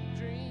in my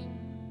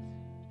dreams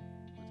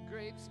with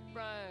great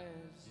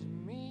surprise to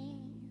me.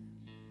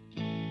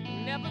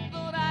 Never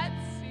thought I'd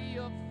see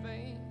your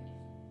face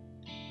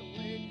the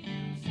way it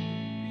used to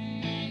be.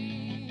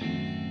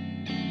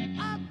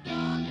 Oh,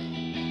 darling.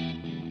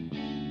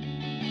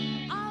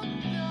 Oh,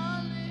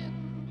 darling.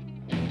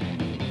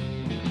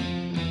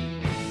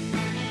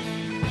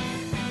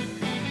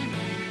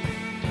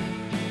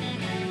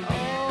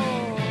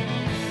 Oh.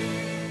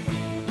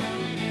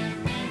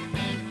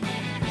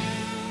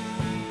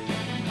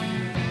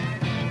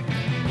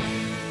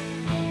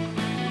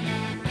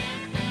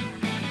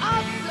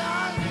 Oh,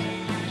 darling.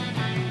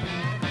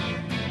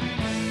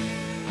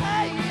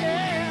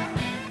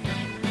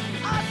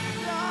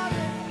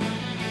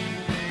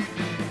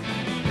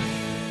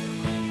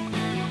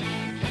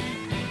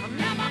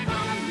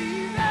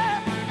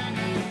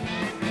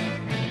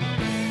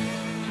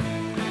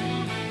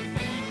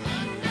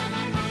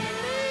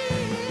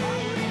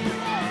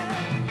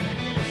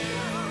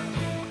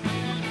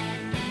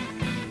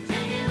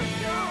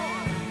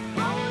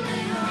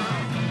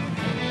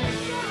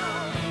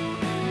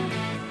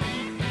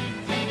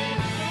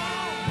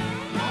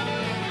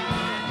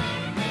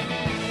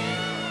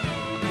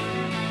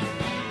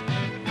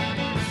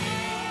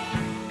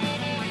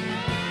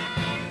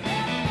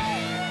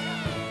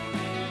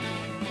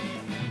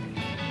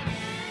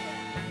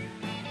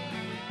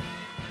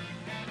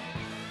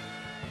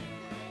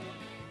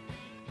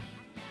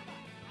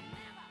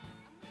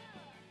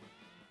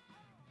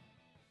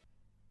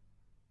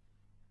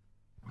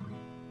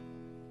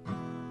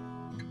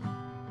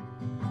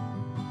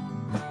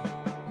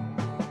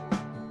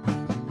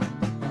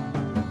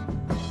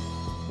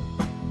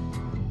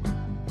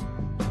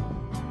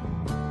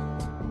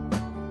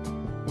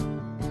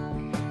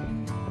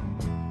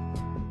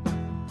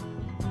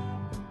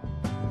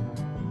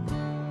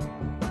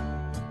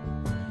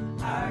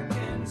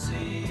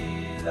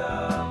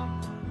 the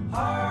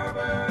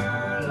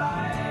harbor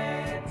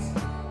lights.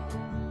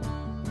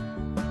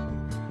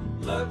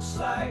 Looks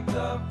like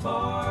the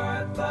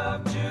 4th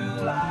of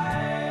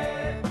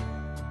July.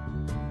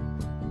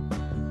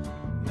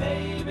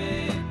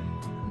 Maybe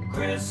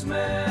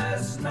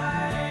Christmas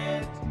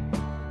night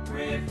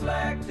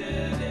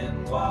reflected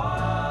in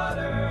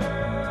water.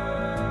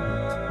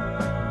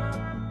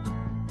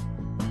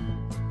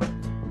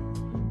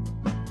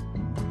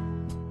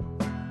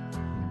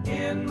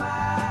 In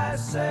my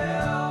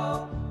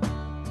cell,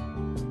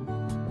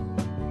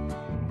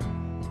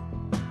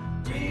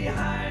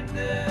 behind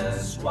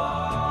this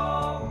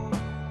wall,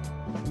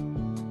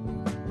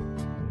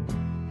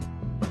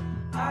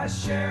 I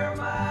share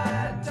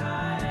my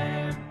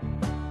time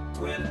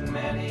with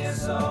many a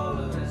soul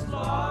who is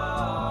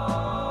lost.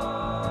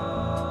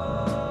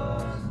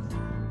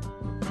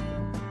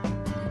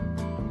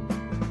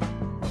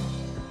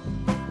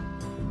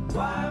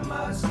 Why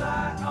must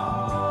I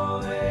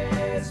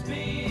always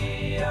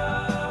be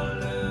a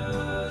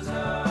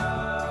loser?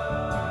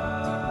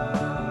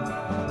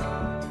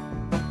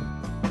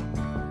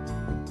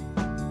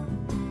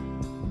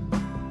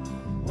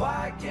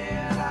 Why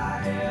can't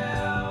I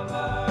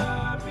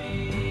ever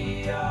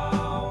be a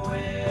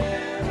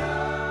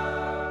winner?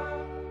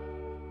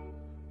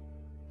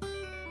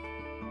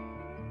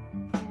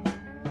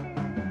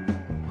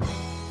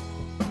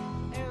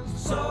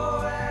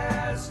 So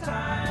as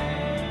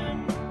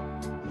time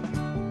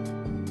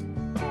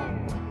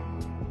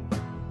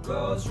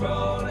goes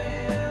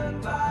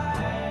rolling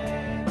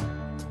by,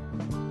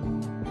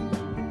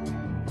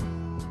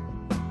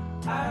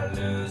 I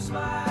lose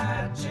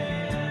my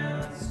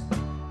chance.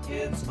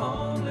 It's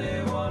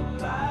only one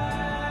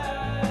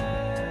life.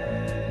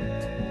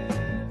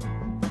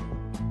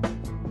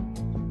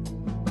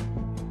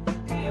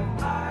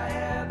 If I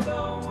had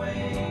the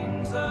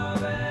wings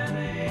of an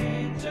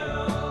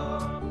angel,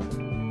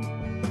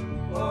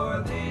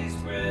 or these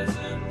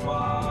prison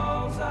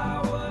walls,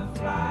 I would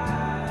fly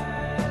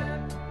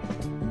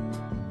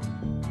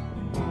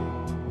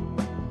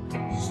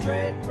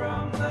straight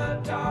from the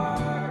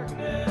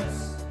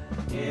darkness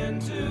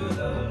into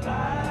the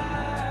light.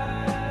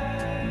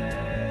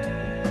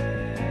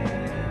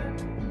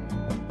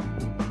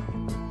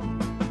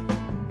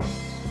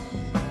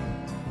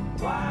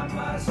 Why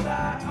must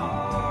I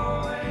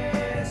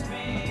always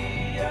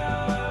be a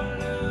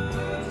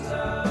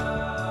loser?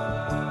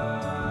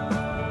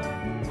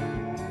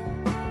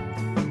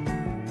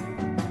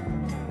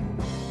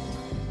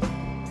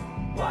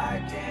 Why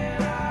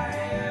can't I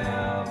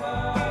ever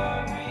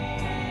be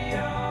a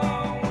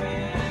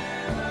winner?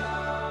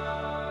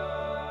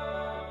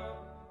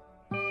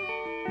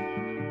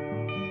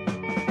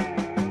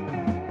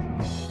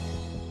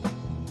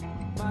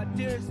 My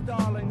dearest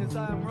darling, as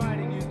I am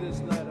writing you this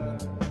letter,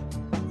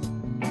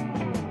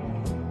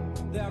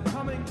 they are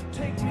coming to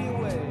take me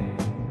away.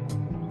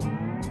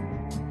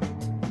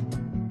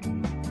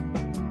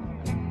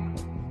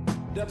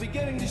 They're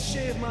beginning to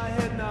shave my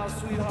head now,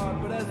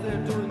 sweetheart, but as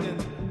they're doing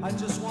it, I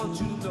just want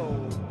you to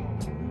know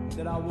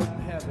that I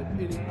wouldn't have it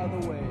any other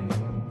way.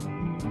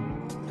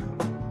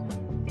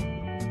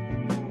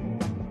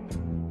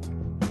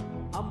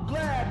 I'm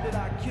glad that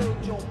I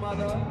killed your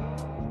mother.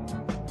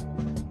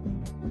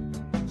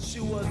 She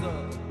was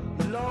a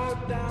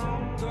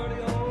low-down,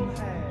 dirty old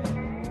hag.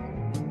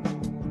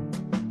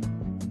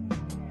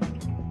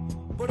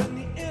 But in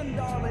the end,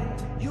 darling,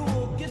 you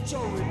will get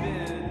your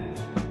revenge,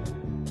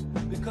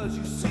 because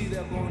you see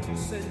they're going to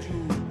send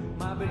you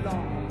my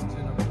belongings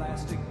in a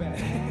plastic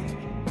bag.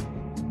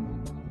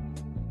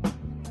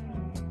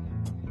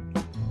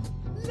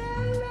 La,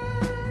 la,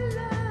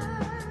 la.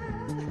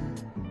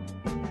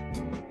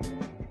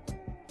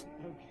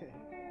 Okay.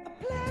 A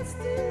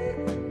plastic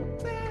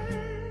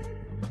bag.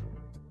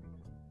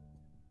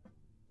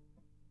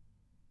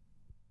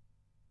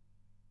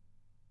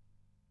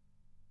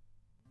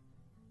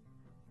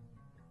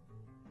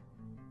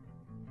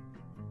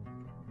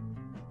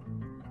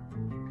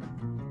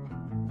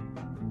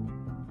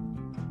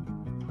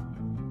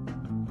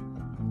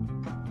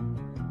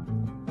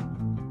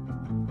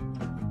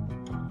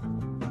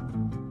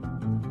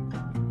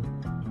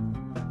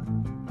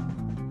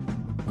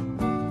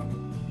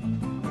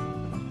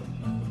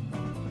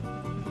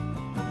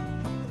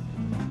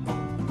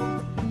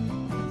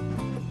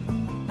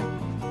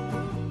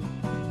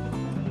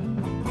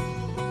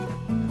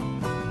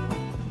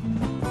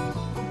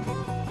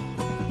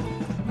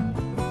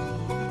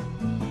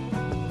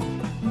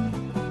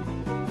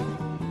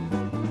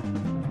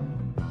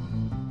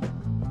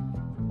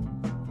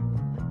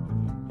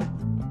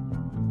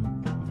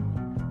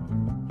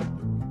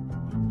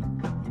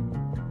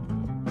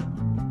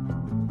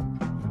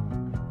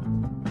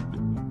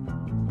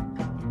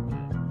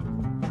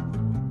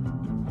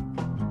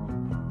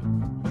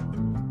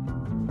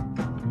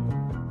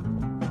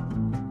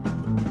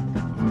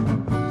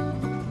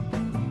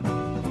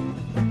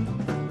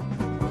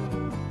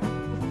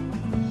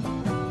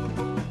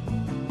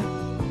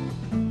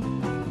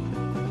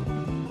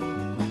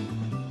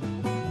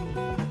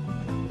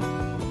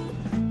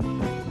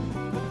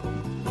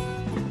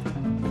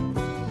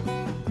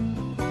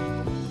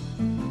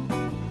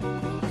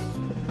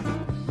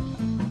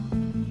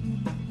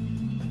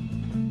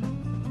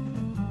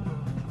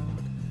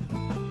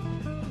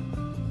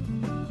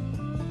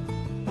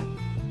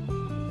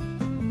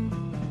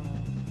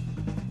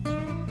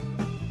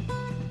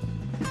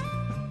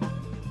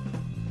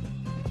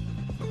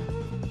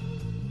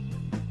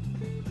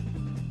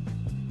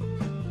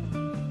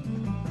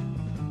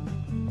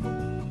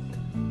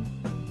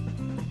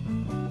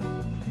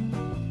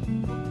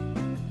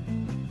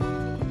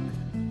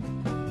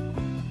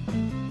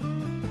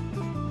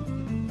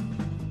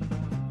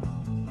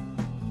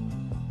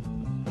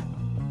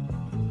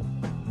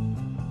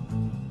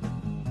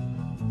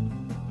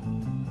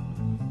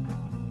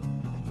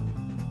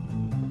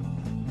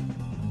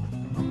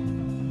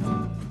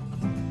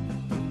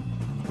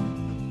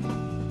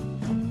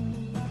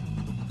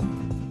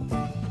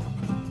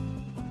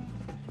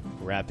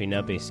 Wrapping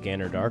up a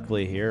Scanner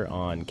Darkly here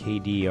on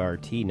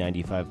KDRT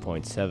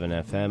 95.7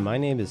 FM. My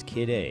name is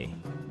Kid A.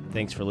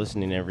 Thanks for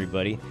listening,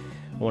 everybody.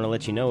 I want to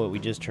let you know what we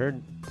just heard.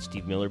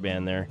 Steve Miller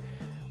Band there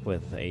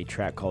with a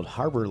track called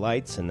Harbor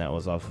Lights, and that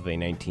was off of a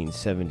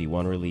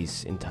 1971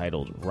 release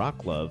entitled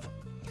Rock Love.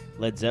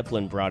 Led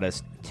Zeppelin brought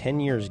us 10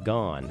 Years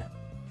Gone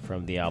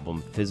from the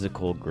album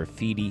Physical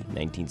Graffiti,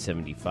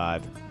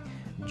 1975.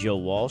 Joe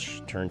Walsh,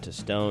 Turned to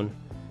Stone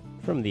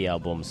from the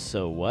album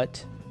So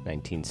What,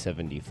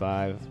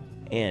 1975.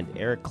 And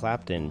Eric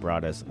Clapton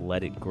brought us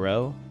Let It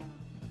Grow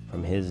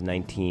from his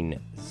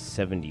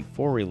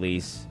 1974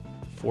 release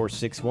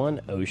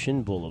 461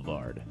 Ocean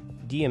Boulevard.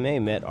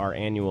 DMA met our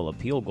annual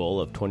appeal goal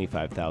of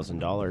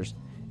 $25,000.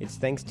 It's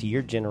thanks to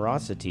your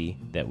generosity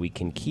that we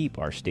can keep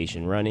our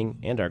station running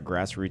and our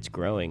grassroots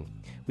growing.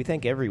 We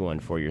thank everyone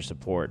for your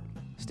support.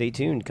 Stay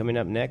tuned. Coming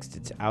up next,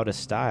 it's Out of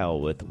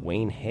Style with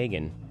Wayne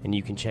Hagen, and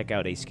you can check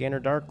out A Scanner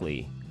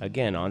Darkly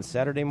again on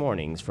Saturday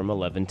mornings from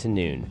 11 to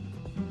noon.